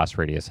be the blast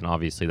radius. And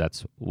obviously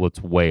that's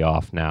what's way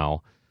off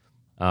now.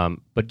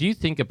 But do you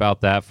think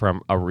about that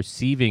from a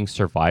receiving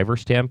survivor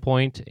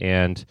standpoint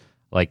and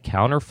like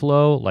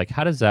counterflow? Like,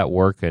 how does that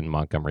work in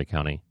Montgomery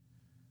County?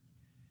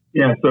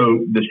 Yeah,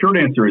 so the short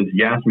answer is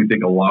yes. We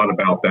think a lot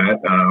about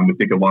that. We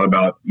think a lot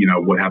about,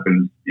 what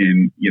happens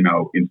in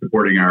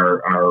supporting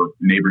our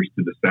neighbors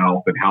to the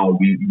south and how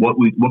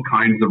what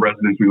kinds of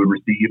residents we would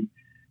receive.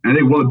 And I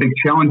think one of the big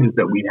challenges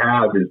that we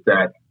have is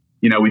that,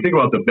 we think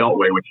about the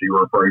Beltway, which you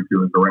were referring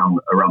to, is around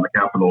the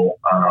Capitol,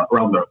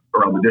 around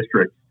the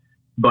district.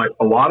 But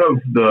a lot of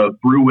the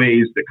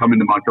throughways that come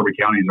into Montgomery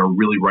counties are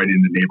really right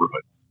in the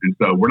neighborhood. And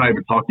so we're not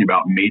even talking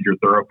about major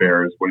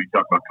thoroughfares when we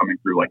talk about coming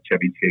through like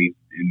Chevy Chase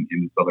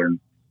in southern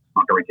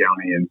Montgomery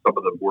County. And some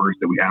of the borders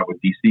that we have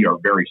with DC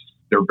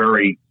they're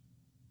very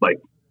like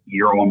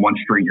you're on one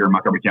street, you're in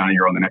Montgomery County,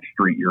 you're on the next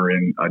street, you're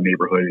in a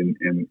neighborhood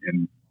in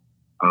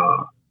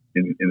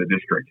the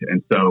district.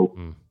 And so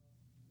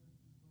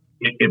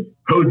it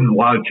poses a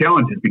lot of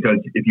challenges because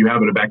if you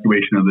have an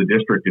evacuation of the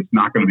district, it's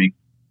not going to be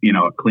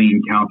a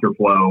clean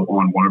counterflow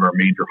on one of our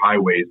major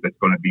highways. That's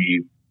going to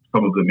be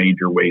some of the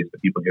major ways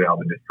that people get out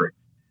of the district.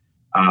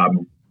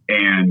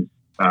 And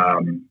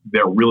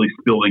they're really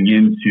spilling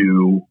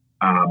into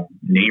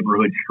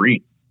neighborhood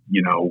streets,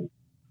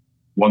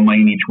 one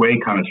lane each way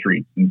kind of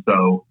streets. And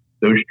so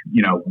those,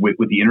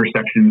 with the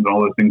intersections and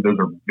all those things, those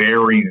are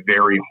very,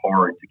 very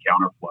hard to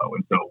counterflow.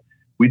 And so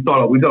we've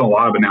done a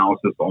lot of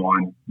analysis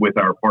with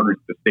our partners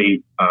at the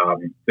state of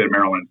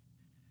Maryland,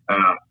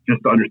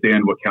 just to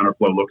understand what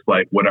counterflow looks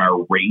like, what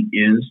our rate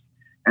is.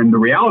 And the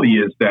reality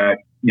is that,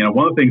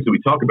 one of the things that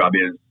we talk about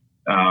is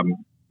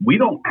we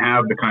don't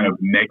have the kind of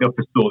mega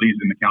facilities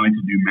in the county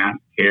to do mass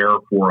care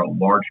for a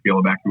large scale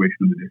evacuation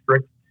of the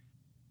district.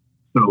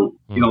 So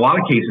in a lot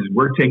of cases,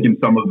 we're taking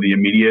some of the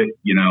immediate,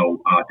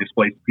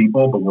 displaced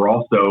people, but we're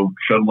also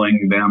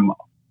shuttling them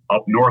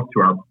up north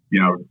to our,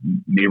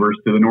 neighbors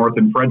to the north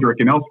in Frederick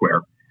and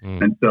elsewhere.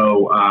 And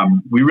so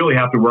we really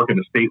have to work at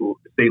a state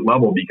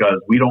level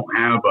because we don't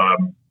have,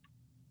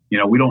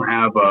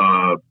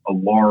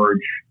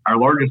 our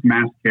largest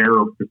mass care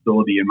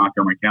facility in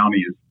Montgomery County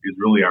is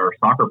really our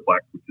soccerplex,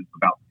 which is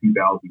about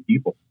 2,000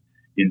 people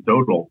in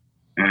total.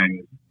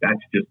 And that's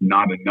just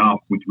not enough,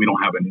 which we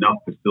don't have enough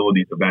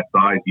facilities of that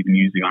size, even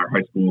using our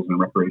high schools and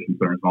recreation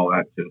centers and all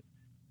that to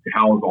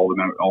house all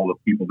the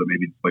people that may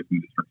be displaced in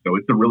the district. So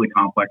it's a really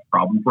complex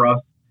problem for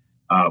us.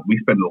 We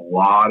spend a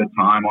lot of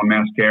time on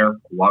mass care,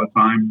 a lot of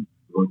time,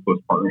 really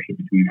close partnership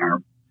between our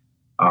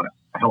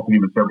Health and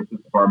Human Services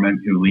Department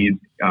who leads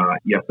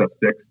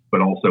ESF6,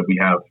 but also we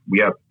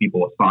have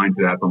people assigned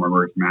to that from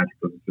Emergency Magic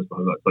because it's just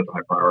such a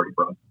high priority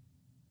for us.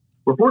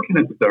 We're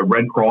fortunate that the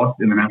Red Cross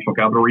in the National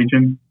Capital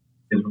Region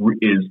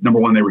is number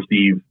one. They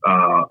receive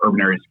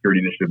Urban Area Security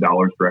Initiative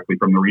dollars directly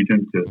from the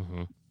region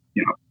to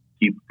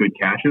keep good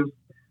caches.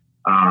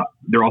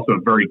 They're also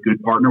a very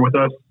good partner with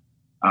us.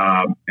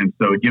 And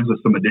so it gives us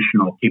some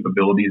additional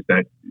capabilities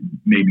that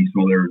maybe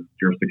some other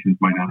jurisdictions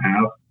might not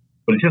have.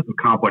 But it's just a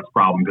complex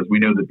problem because we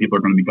know that people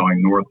are going to be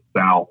going north,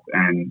 south,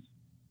 and,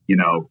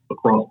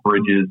 across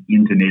bridges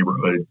into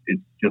neighborhoods.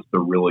 It's just a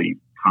really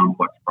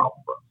complex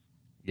problem for us.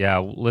 Yeah,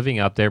 living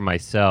out there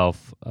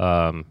myself,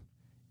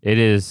 it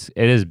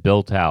is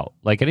built out.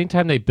 Like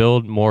anytime they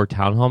build more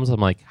townhomes, I'm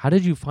like, how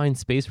did you find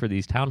space for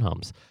these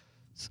townhomes?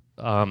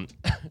 And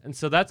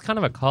so that's kind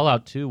of a call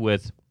out too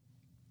with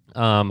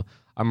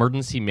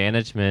emergency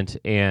management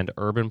and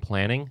urban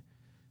planning.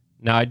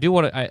 Now, I do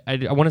want to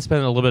I want to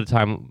spend a little bit of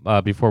time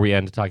before we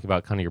end to talk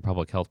about kind of your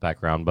public health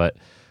background, but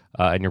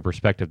and your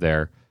perspective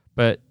there.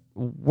 But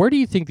where do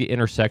you think the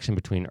intersection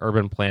between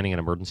urban planning and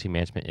emergency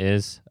management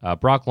is?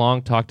 Brock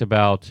Long talked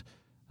about,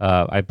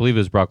 I believe it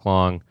was Brock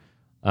Long,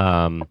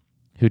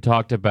 who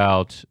talked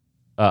about,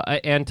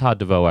 and Todd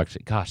DeVoe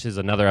actually. Gosh, this is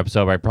another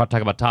episode where I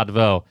talk about Todd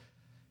DeVoe.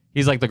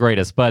 He's like the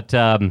greatest, but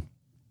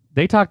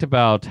they talked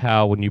about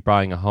how when you're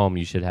buying a home,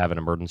 you should have an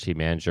emergency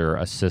manager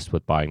assist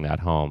with buying that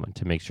home and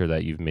to make sure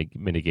that you've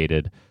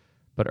mitigated.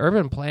 But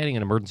urban planning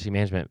and emergency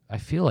management, I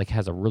feel like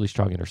has a really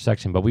strong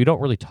intersection, but we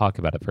don't really talk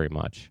about it very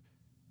much.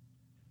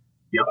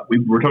 Yeah,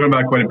 we're talking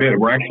about it quite a bit.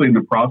 We're actually in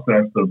the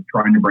process of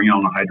trying to bring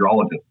on a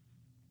hydrologist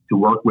to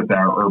work with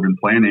our urban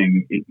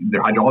planning. The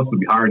hydrologist will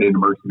be hired in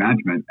emergency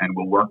management, and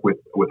we'll work with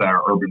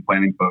our urban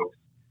planning folks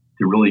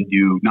to really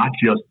do not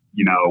just,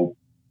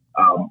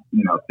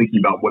 thinking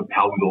about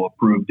how we will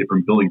approve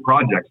different building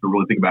projects, but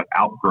really think about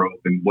outgrowth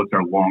and what's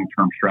our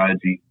long-term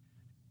strategy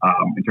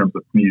in terms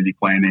of community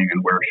planning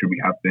and where should we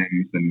have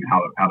things and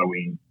how do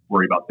we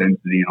worry about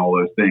density and all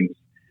those things.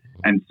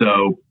 And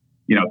so,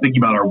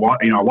 thinking about our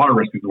water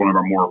risk is one of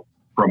our more,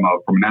 from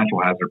a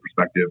natural hazard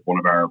perspective, one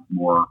of our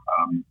more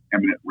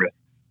eminent risks.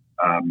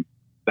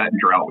 That and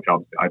drought, which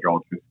obviously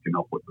hydrologists can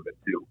help with a bit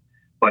too.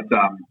 But,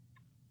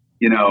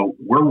 this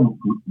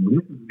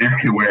is an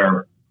area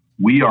where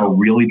we are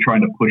really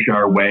trying to push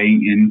our way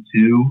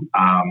into,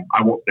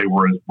 I won't say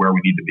we're where we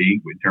need to be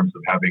in terms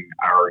of having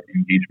our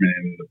engagement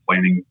in the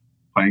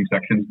planning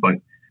sections, but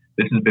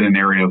this has been an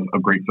area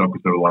of great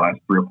focus over the last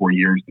 3 or 4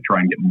 years to try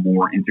and get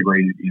more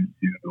integrated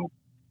into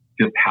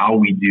just how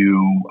we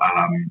do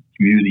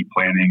community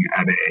planning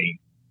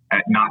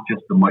at not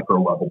just the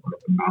micro level, but at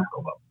the macro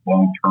level,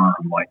 long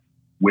term, like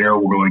where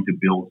we're going to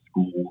build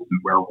schools and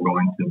where we're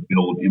going to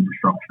build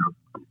infrastructure.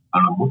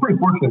 We're pretty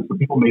fortunate. So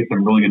people made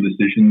some really good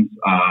decisions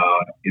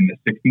in the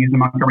 60s in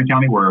Montgomery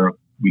County where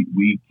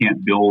we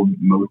can't build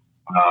most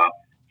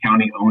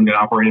county-owned and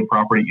operated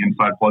property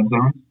inside flood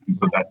zones. And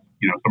so that's,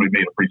 somebody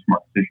made a pretty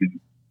smart decision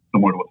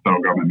similar to what the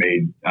federal government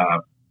made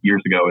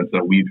years ago. And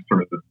so we've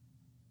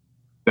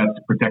that's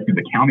protected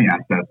the county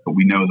assets, but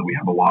we know that we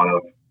have a lot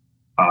of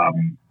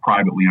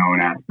privately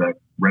owned assets,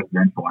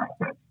 residential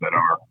assets that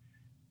are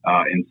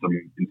in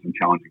some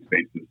challenging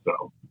spaces.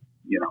 So,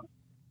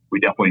 we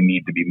definitely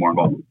need to be more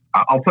involved.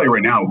 I'll tell you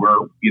right now, we're,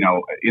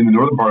 in the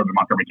northern part of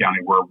Montgomery County,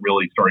 we're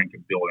really starting to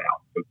build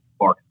out the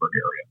Clarksburg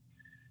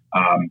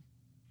area.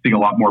 Seeing a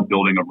lot more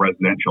building of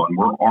residential, and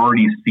we're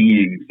already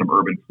seeing some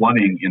urban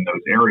flooding in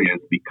those areas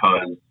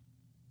because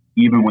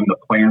even when the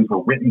plans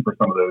were written for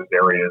some of those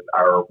areas,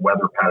 our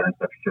weather patterns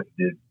have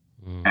shifted,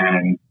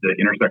 and the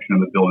intersection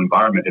of the built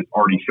environment has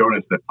already shown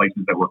us that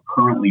places that we're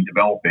currently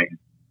developing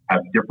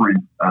have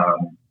different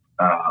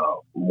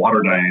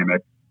water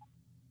dynamics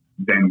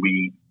than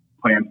we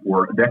planned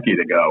for a decade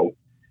ago,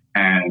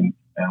 and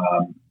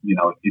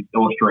it's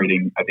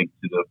illustrating, I think,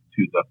 to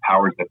the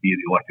powers that be,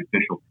 the elected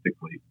officials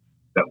particularly,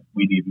 that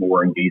we need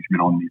more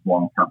engagement on these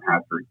long-term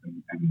hazards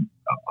and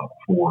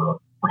for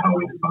how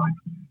we design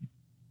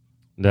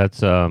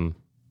communities.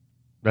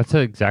 That's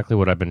exactly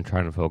what I've been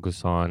trying to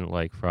focus on,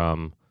 like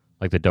from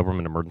the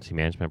Doberman emergency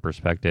management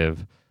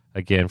perspective.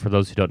 again, for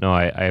those who don't know,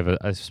 I have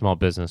a small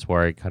business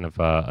where I kind of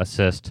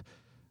assist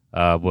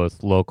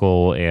with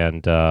local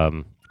and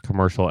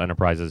commercial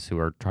enterprises who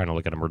are trying to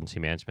look at emergency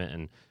management.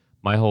 And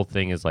my whole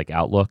thing is like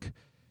Outlook.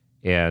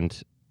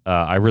 And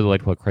I really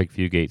liked what Craig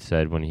Fugate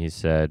said when he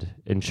said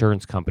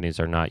insurance companies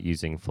are not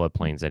using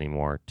floodplains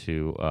anymore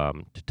to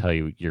tell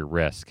you your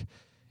risk.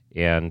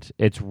 And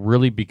it's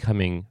really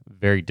becoming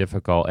very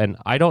difficult. And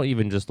I don't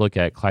even just look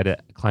at climate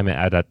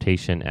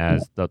adaptation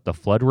as the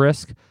flood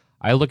risk.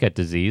 I look at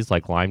disease,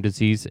 like Lyme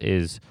disease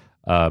is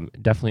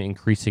definitely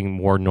increasing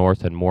more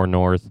north and more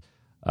north.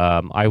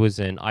 I was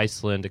in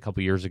Iceland a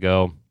couple years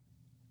ago,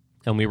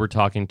 and we were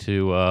talking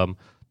to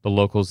the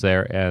locals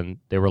there, and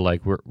they were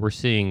like, we're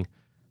seeing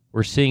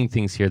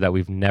things here that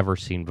we've never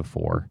seen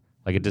before.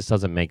 Like, it just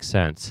doesn't make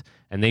sense.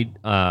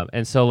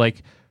 And so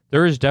like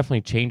there is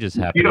definitely changes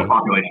happening. Mosquito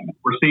populations.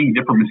 We're seeing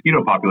different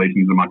mosquito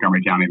populations in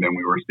Montgomery County than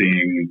we were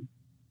seeing,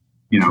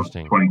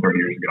 20, 30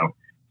 years ago.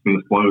 So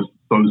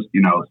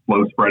the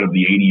slow spread of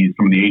the 80s,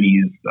 some of the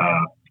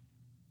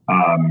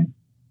 80s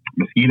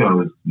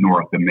mosquitoes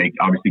north, and they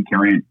obviously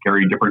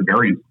carry different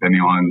variants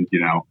depending on,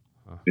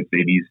 if it's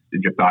Aedes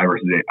aegypti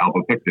versus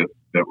albopictus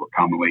that we're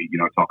commonly,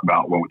 talk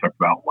about when we talk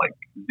about like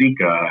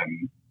Zika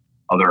and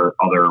other.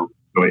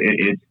 So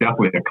it's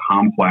definitely a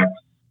complex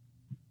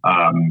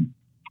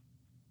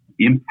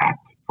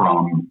impact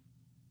from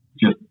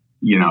just,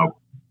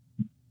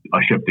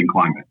 a shifting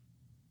climate.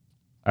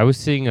 I was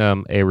seeing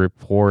a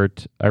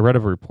report. I read a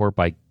report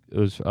by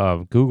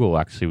Google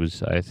actually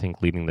was, I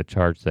think, leading the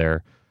charge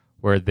there,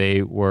 where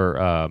they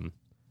were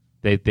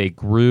they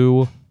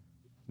grew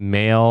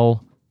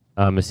male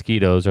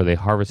mosquitoes, or they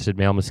harvested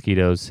male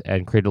mosquitoes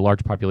and created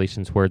large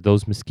populations where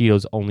those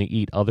mosquitoes only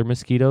eat other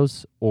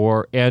mosquitoes,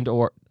 or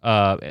they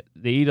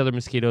eat other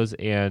mosquitoes,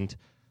 and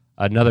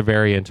another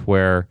variant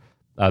where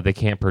they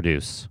can't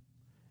produce.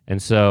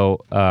 And so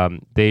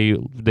they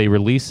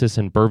released this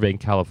in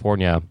Burbank,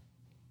 California,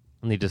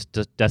 and they just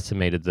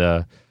decimated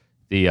the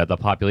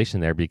population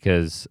there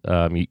because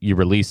you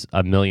release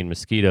 1 million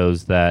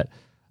mosquitoes that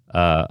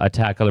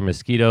attack other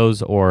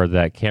mosquitoes or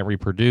that can't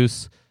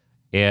reproduce,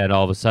 and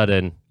all of a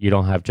sudden you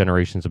don't have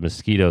generations of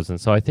mosquitoes. And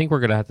so I think we're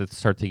going to have to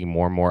start thinking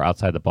more and more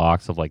outside the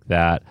box of like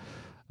that,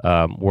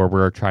 where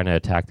we're trying to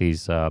attack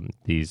these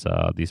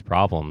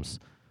problems.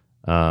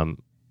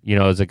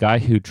 As a guy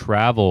who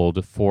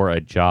traveled for a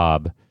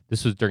job,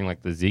 this was during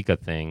like the Zika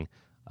thing,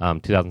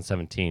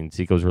 2017.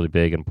 Zika was really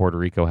big, and Puerto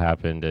Rico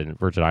happened, and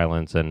Virgin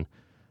Islands, and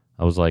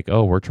I was like,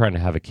 oh, we're trying to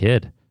have a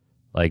kid.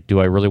 Like, do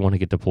I really want to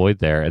get deployed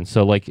there? And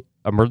so, like,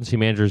 emergency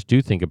managers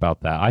do think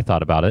about that. I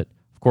thought about it.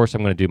 Of course,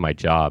 I'm going to do my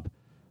job,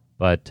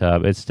 but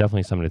it's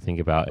definitely something to think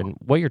about. And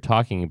what you're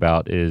talking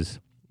about is,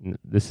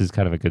 this is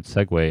kind of a good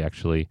segue,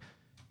 actually,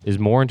 is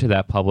more into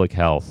that public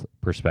health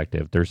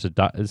perspective. There's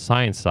a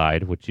science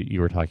side, which you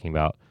were talking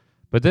about,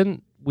 but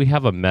then we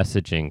have a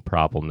messaging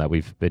problem that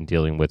we've been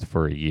dealing with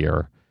for a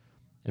year.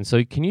 And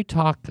so can you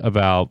talk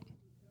about,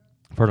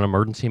 from an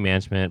emergency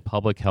management,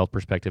 public health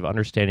perspective,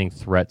 understanding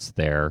threats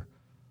there,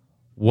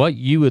 what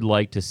you would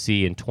like to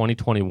see in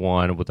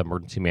 2021 with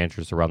emergency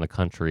managers around the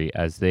country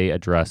as they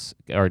address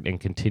and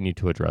continue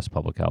to address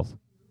public health?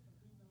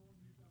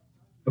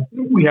 I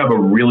think we have a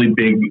really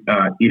big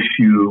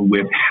issue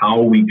with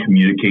how we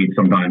communicate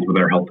sometimes with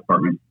our health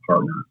department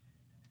partners.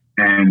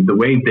 And the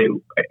way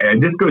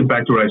and this goes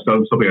back to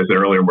something I said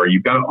earlier, where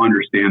you've got to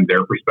understand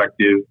their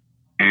perspective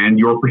and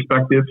your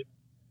perspective.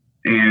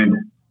 And,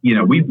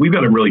 we've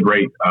got a really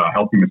great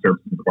Health Human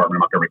Services Department in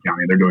Montgomery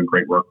County. They're doing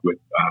great work with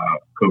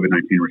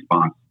COVID-19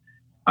 response.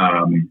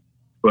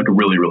 Like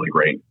really, really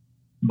great.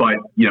 But,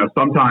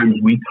 sometimes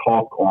we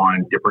talk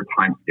on different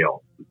time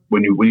scales.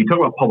 When you talk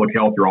about public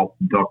health, you're also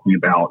talking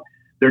about,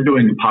 they're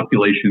doing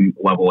population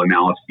level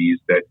analyses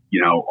that,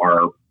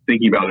 are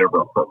thinking about it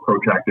over a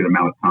protracted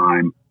amount of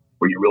time,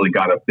 where you really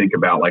got to think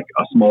about, like,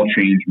 a small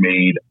change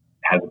made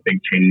has a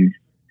big change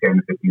 10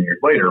 to 15 years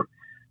later.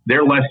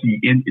 They're less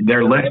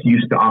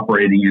used to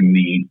operating in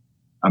the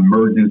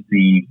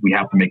emergency. We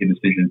have to make a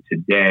decision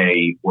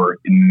today or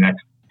in the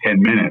next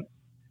 10 minutes,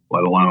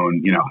 let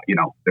alone,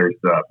 there's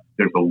a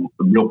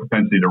real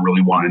propensity to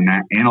really want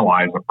to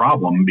analyze a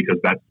problem, because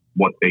that's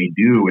what they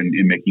do in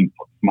making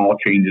small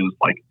changes,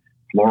 like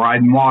fluoride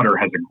in water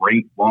has a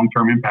great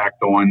long-term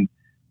impact on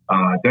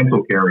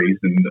dental caries.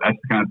 And that's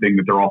the kind of thing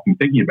that they're often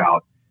thinking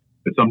about.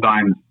 But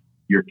sometimes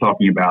you're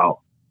talking about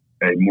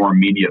a more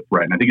immediate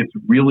threat. And I think it's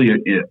really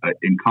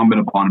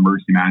incumbent upon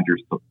emergency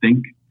managers to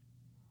think,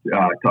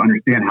 to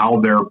understand how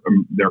their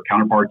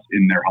counterparts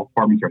in their health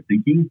departments are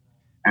thinking,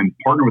 and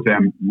partner with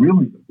them.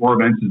 Really, before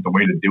events is the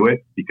way to do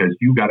it, because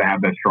you've got to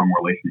have that strong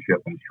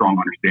relationship and strong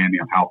understanding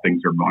of how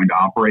things are going to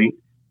operate.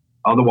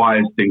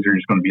 Otherwise, things are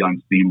just going to be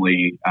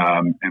unseemly.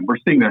 And we're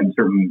seeing that in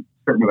certain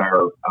with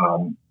our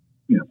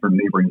certain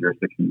neighboring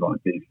jurisdictions on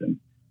occasion,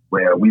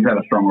 where we've had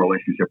a strong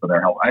relationship with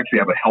our health. I actually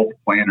have a health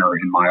planner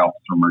in my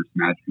office for emergency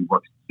management who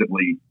works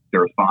specifically.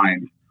 They're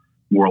assigned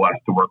more or less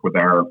to work with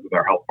our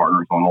health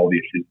partners on all the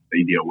issues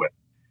they deal with.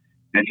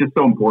 And it's just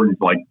so important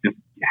to just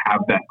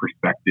have that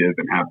perspective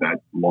and have that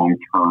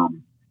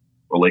long-term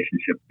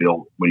relationship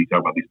built when you talk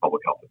about these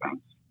public health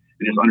events.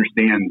 And just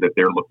understand that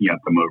they're looking at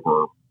them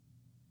over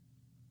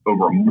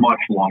a much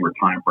longer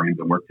time frame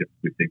than we're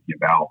typically thinking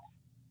about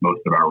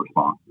most of our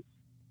responses.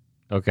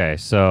 Okay,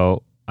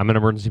 so I'm an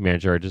emergency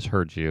manager. I just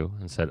heard you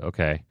and said,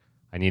 okay,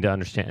 I need to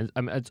understand.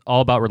 It's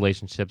all about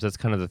relationships. That's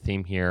kind of the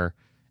theme here,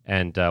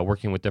 and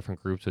working with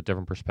different groups with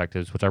different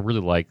perspectives, which I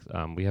really like.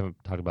 We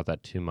haven't talked about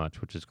that too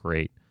much, which is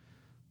great.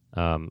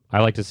 I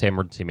like to say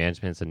emergency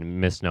management is a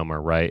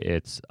misnomer, right?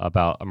 It's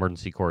about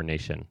emergency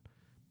coordination.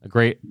 A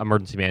great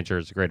emergency manager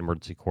is a great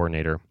emergency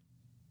coordinator,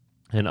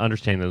 and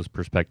understanding those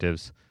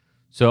perspectives.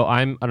 So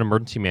I'm an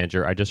emergency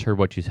manager. I just heard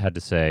what you had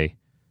to say.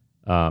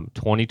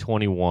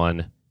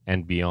 2021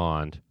 and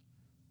beyond,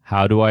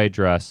 how do I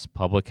address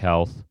public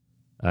health?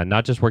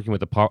 Not just working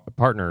with the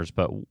partners,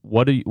 but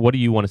what do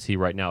you want to see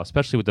right now,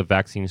 especially with the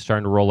vaccine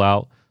starting to roll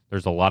out?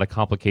 There's a lot of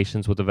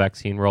complications with the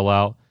vaccine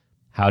rollout.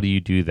 How do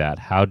you do that?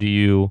 How do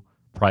you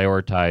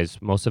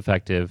prioritize most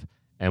effective?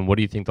 And what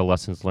do you think the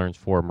lessons learned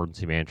for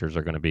emergency managers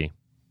are going to be?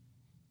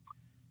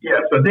 Yeah,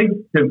 so I think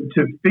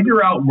to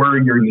figure out where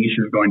your niche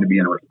is going to be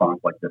in a response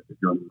like this, if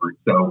you're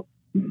so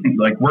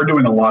like we're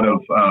doing a lot of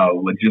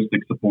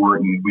logistics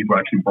support, and we've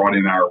actually brought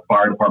in our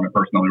fire department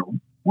personnel who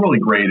are really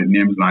great at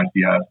NIMS and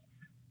ICS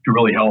to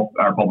really help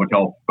our public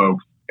health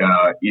folks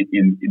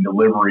in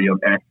delivery of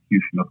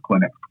execution of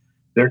clinics.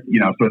 So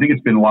I think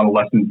it's been a lot of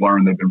lessons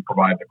learned that have been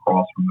provided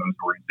across from those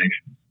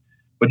organizations.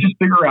 But just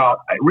figure out,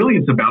 really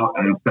it's about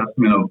an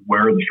assessment of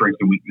where the strengths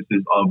and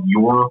weaknesses of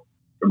your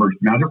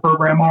emergency management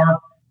program are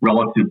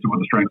relative to what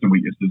the strengths and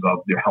weaknesses of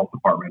the health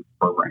department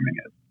programming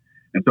is.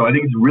 And so I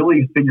think it's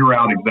really figure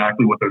out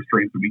exactly what those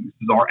strengths and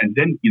weaknesses are. And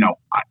then,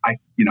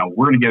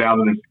 we're going to get out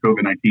of this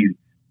COVID-19.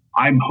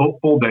 I'm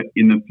hopeful that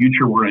in the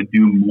future, we're going to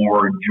do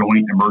more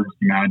joint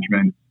emergency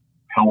management,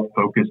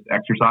 health-focused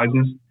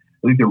exercises.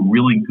 I think they're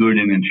really good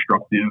and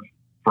instructive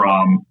for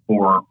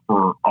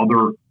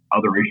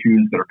other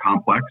issues that are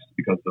complex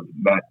because of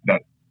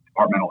that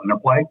departmental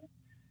interplay.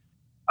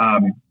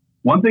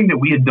 One thing that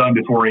we had done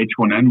before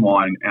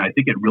H1N1, and I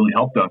think it really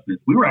helped us, is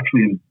we were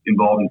actually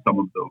involved in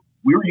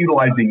we were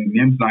utilizing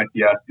NIMS and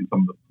ICS in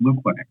some of the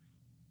flu clinics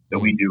that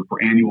we do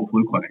for annual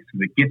flu clinics,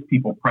 because it gets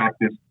people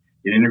practice.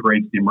 It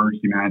integrates the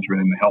emergency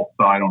management and the health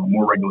side on a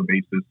more regular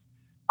basis.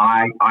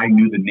 I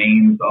knew the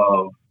names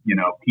of,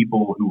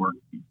 people who were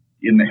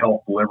in the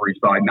health delivery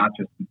side, not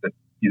just the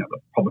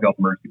public health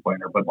emergency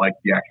planner, but like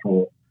the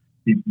actual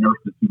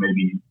nurses who may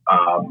be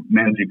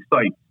managing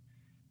sites.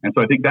 And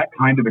so I think that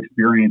kind of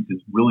experience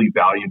is really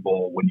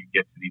valuable when you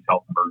get to these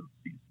health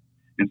emergencies.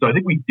 And so I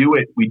think we do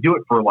it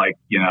for when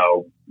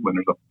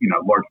there's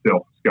a large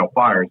scale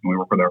fires, and we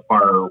work with our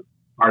fire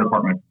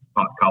department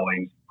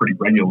colleagues pretty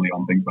regularly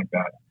on things like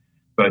that.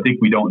 But I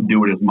think we don't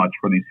do it as much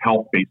for these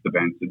health-based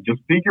events. And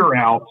just figure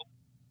out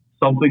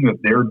something that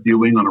they're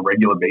doing on a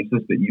regular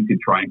basis that you can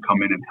try and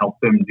come in and help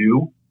them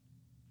do.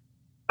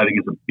 I think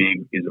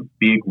is a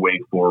big way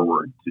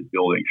forward to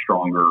building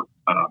stronger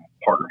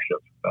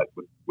partnerships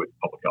with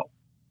public health.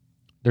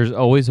 There's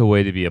always a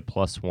way to be a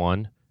plus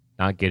one,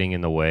 not getting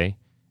in the way,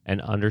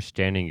 and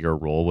understanding your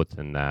role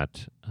within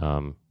that.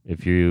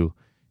 If you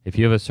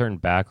have a certain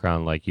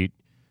background,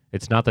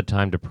 it's not the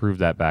time to prove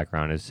that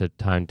background. It's a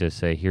time to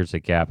say, here's a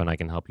gap, and I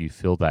can help you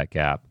fill that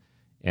gap,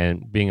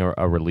 and being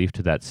a relief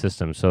to that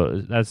system. So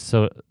that's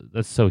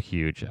so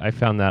huge. I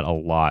found that a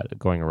lot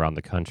going around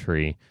the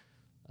country.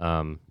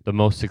 The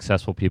most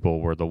successful people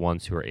were the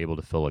ones who were able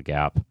to fill a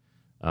gap,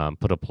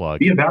 put a plug.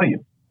 Be of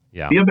value.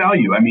 Yeah. Be of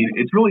value. I mean,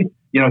 it's really,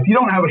 if you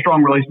don't have a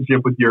strong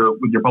relationship with your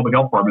public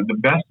health department, the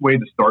best way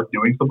to start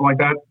doing something like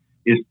that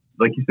is,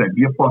 like you said,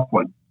 be a plus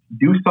one.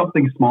 Do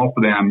something small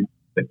for them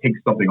that takes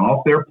something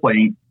off their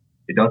plate.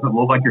 It doesn't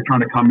look like you're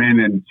trying to come in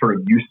and sort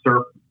of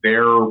usurp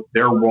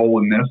their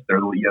role in this. They're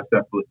the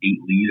ESF 8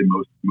 lead in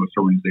most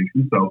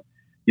organizations. So,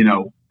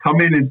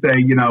 come in and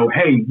say,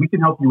 hey, we can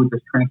help you with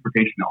this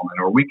transportation element,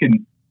 or we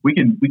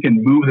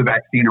can move the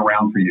vaccine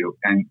around for you.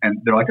 And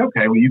they're like,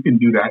 okay, well, you can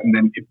do that. And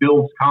then it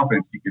builds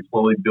confidence. You can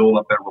slowly build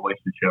up that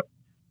relationship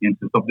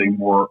into something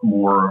more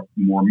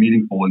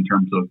meaningful in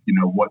terms of,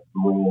 what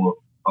the role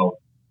of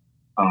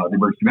the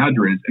emergency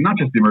manager is. And not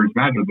just the emergency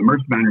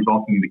manager is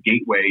often the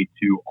gateway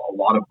to a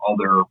lot of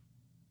other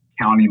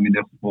county,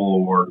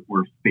 municipal,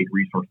 or state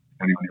resources,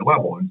 depending on your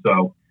level. And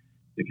so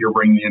if you're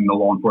bringing in the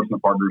law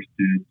enforcement partners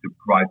to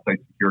provide site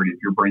security, if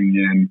you're bringing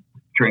in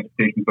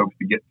transportation folks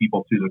to get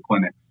people to the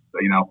clinics,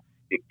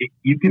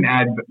 you can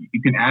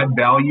add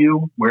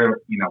value where,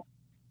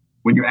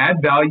 when you add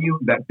value,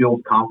 that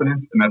builds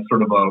confidence, and that's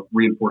sort of a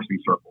reinforcing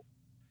circle.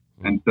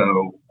 And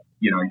so,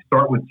 you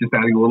start with just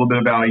adding a little bit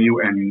of value,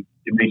 and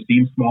it may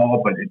seem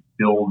small, but it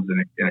builds and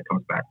it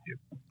comes back to you.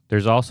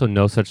 There's also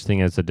no such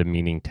thing as a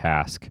demeaning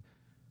task.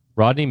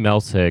 Rodney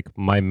Melsick,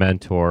 my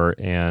mentor,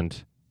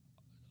 and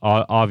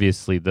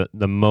obviously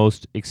the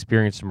most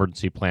experienced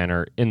emergency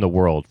planner in the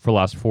world for the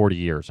last 40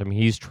 years. I mean,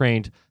 he's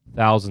trained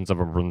thousands of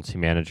emergency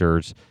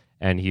managers,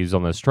 and he was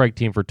on the strike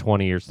team for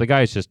 20 years. The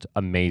guy is just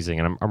amazing,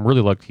 and I'm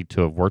really lucky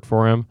to have worked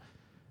for him.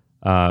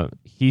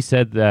 He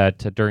said that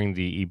during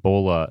the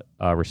Ebola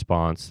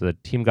response, the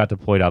team got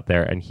deployed out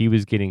there, and he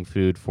was getting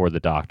food for the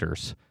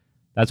doctors.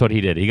 That's what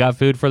he did. He got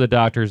food for the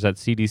doctors at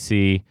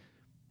CDC,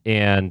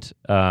 and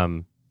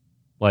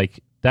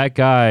that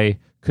guy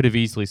could have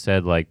easily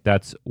said,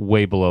 that's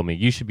way below me.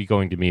 You should be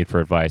going to me for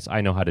advice.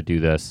 I know how to do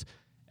this.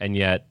 And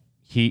yet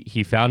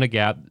he found a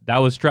gap. That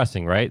was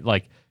stressing, right?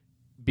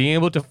 Being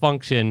able to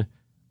function,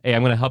 hey,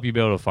 I'm going to help you be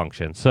able to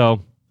function.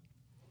 So,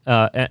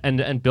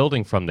 and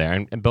building from there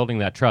and building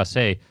that trust.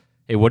 Hey,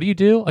 what do you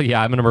do? Oh,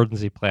 yeah, I'm an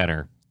emergency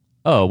planner.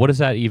 Oh, what does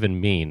that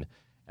even mean?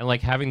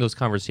 And having those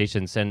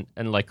conversations and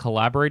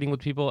collaborating with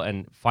people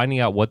and finding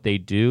out what they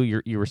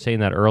do. You were saying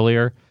that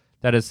earlier.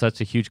 That is such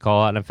a huge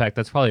call out. And in fact,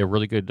 that's probably a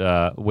really good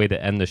way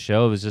to end the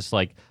show. It was just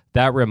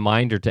that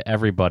reminder to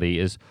everybody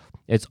is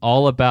it's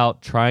all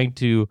about trying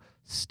to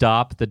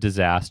stop the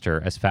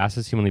disaster as fast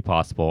as humanly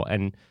possible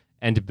and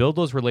to build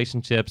those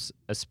relationships,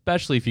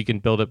 especially if you can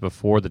build it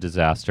before the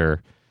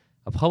disaster.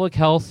 A public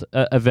health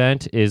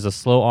event is a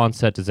slow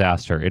onset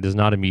disaster. It is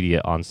not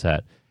immediate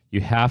onset.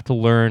 You have to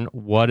learn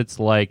what it's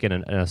like in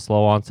a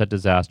slow onset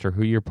disaster,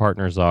 who your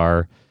partners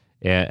are,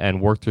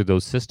 and work through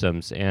those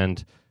systems.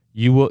 And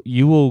you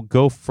will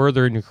go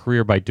further in your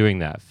career by doing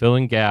that,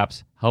 filling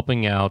gaps,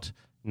 helping out.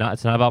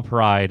 It's not about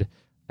pride,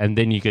 and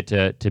then you get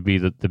to be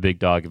the big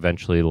dog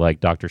eventually,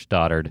 like Dr.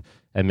 Stoddard,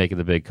 and making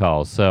the big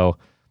calls. So,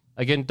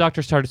 again,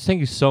 Dr. Stoddard,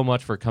 thank you so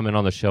much for coming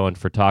on the show and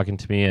for talking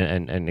to me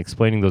and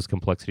explaining those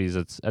complexities.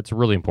 It's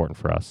really important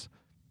for us.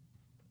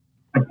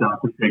 Thanks, Don.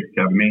 Appreciate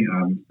you having me.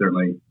 I'm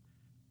certainly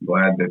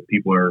glad that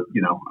people are,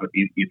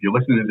 if you're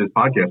listening to this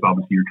podcast,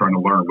 obviously you're trying to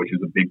learn, which is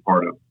a big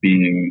part of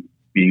being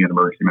an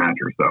emergency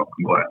manager. So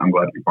I'm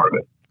glad to be part of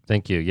it.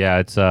 Thank you.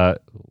 Yeah,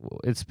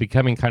 it's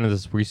becoming kind of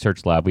this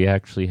research lab. We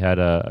actually had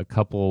a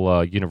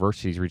couple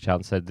universities reach out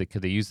and said that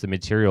could they use the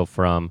material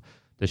from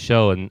the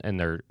show in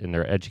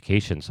their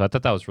education. So I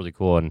thought that was really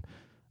cool.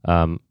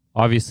 And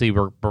obviously,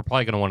 we're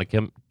probably going to want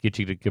to get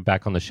you to get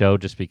back on the show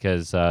just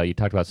because you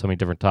talked about so many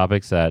different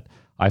topics that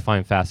I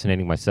find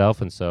fascinating myself,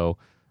 and so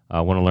I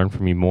want to learn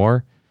from you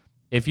more.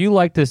 If you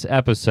like this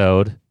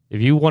episode,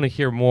 if you want to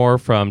hear more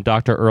from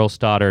Dr. Earl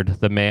Stoddard,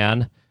 the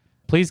man,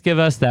 please give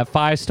us that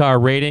 5-star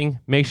rating.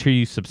 Make sure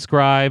you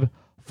subscribe.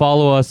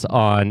 Follow us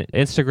on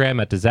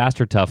Instagram at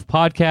Disaster Tough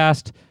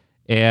Podcast,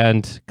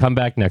 and come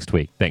back next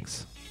week.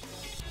 Thanks.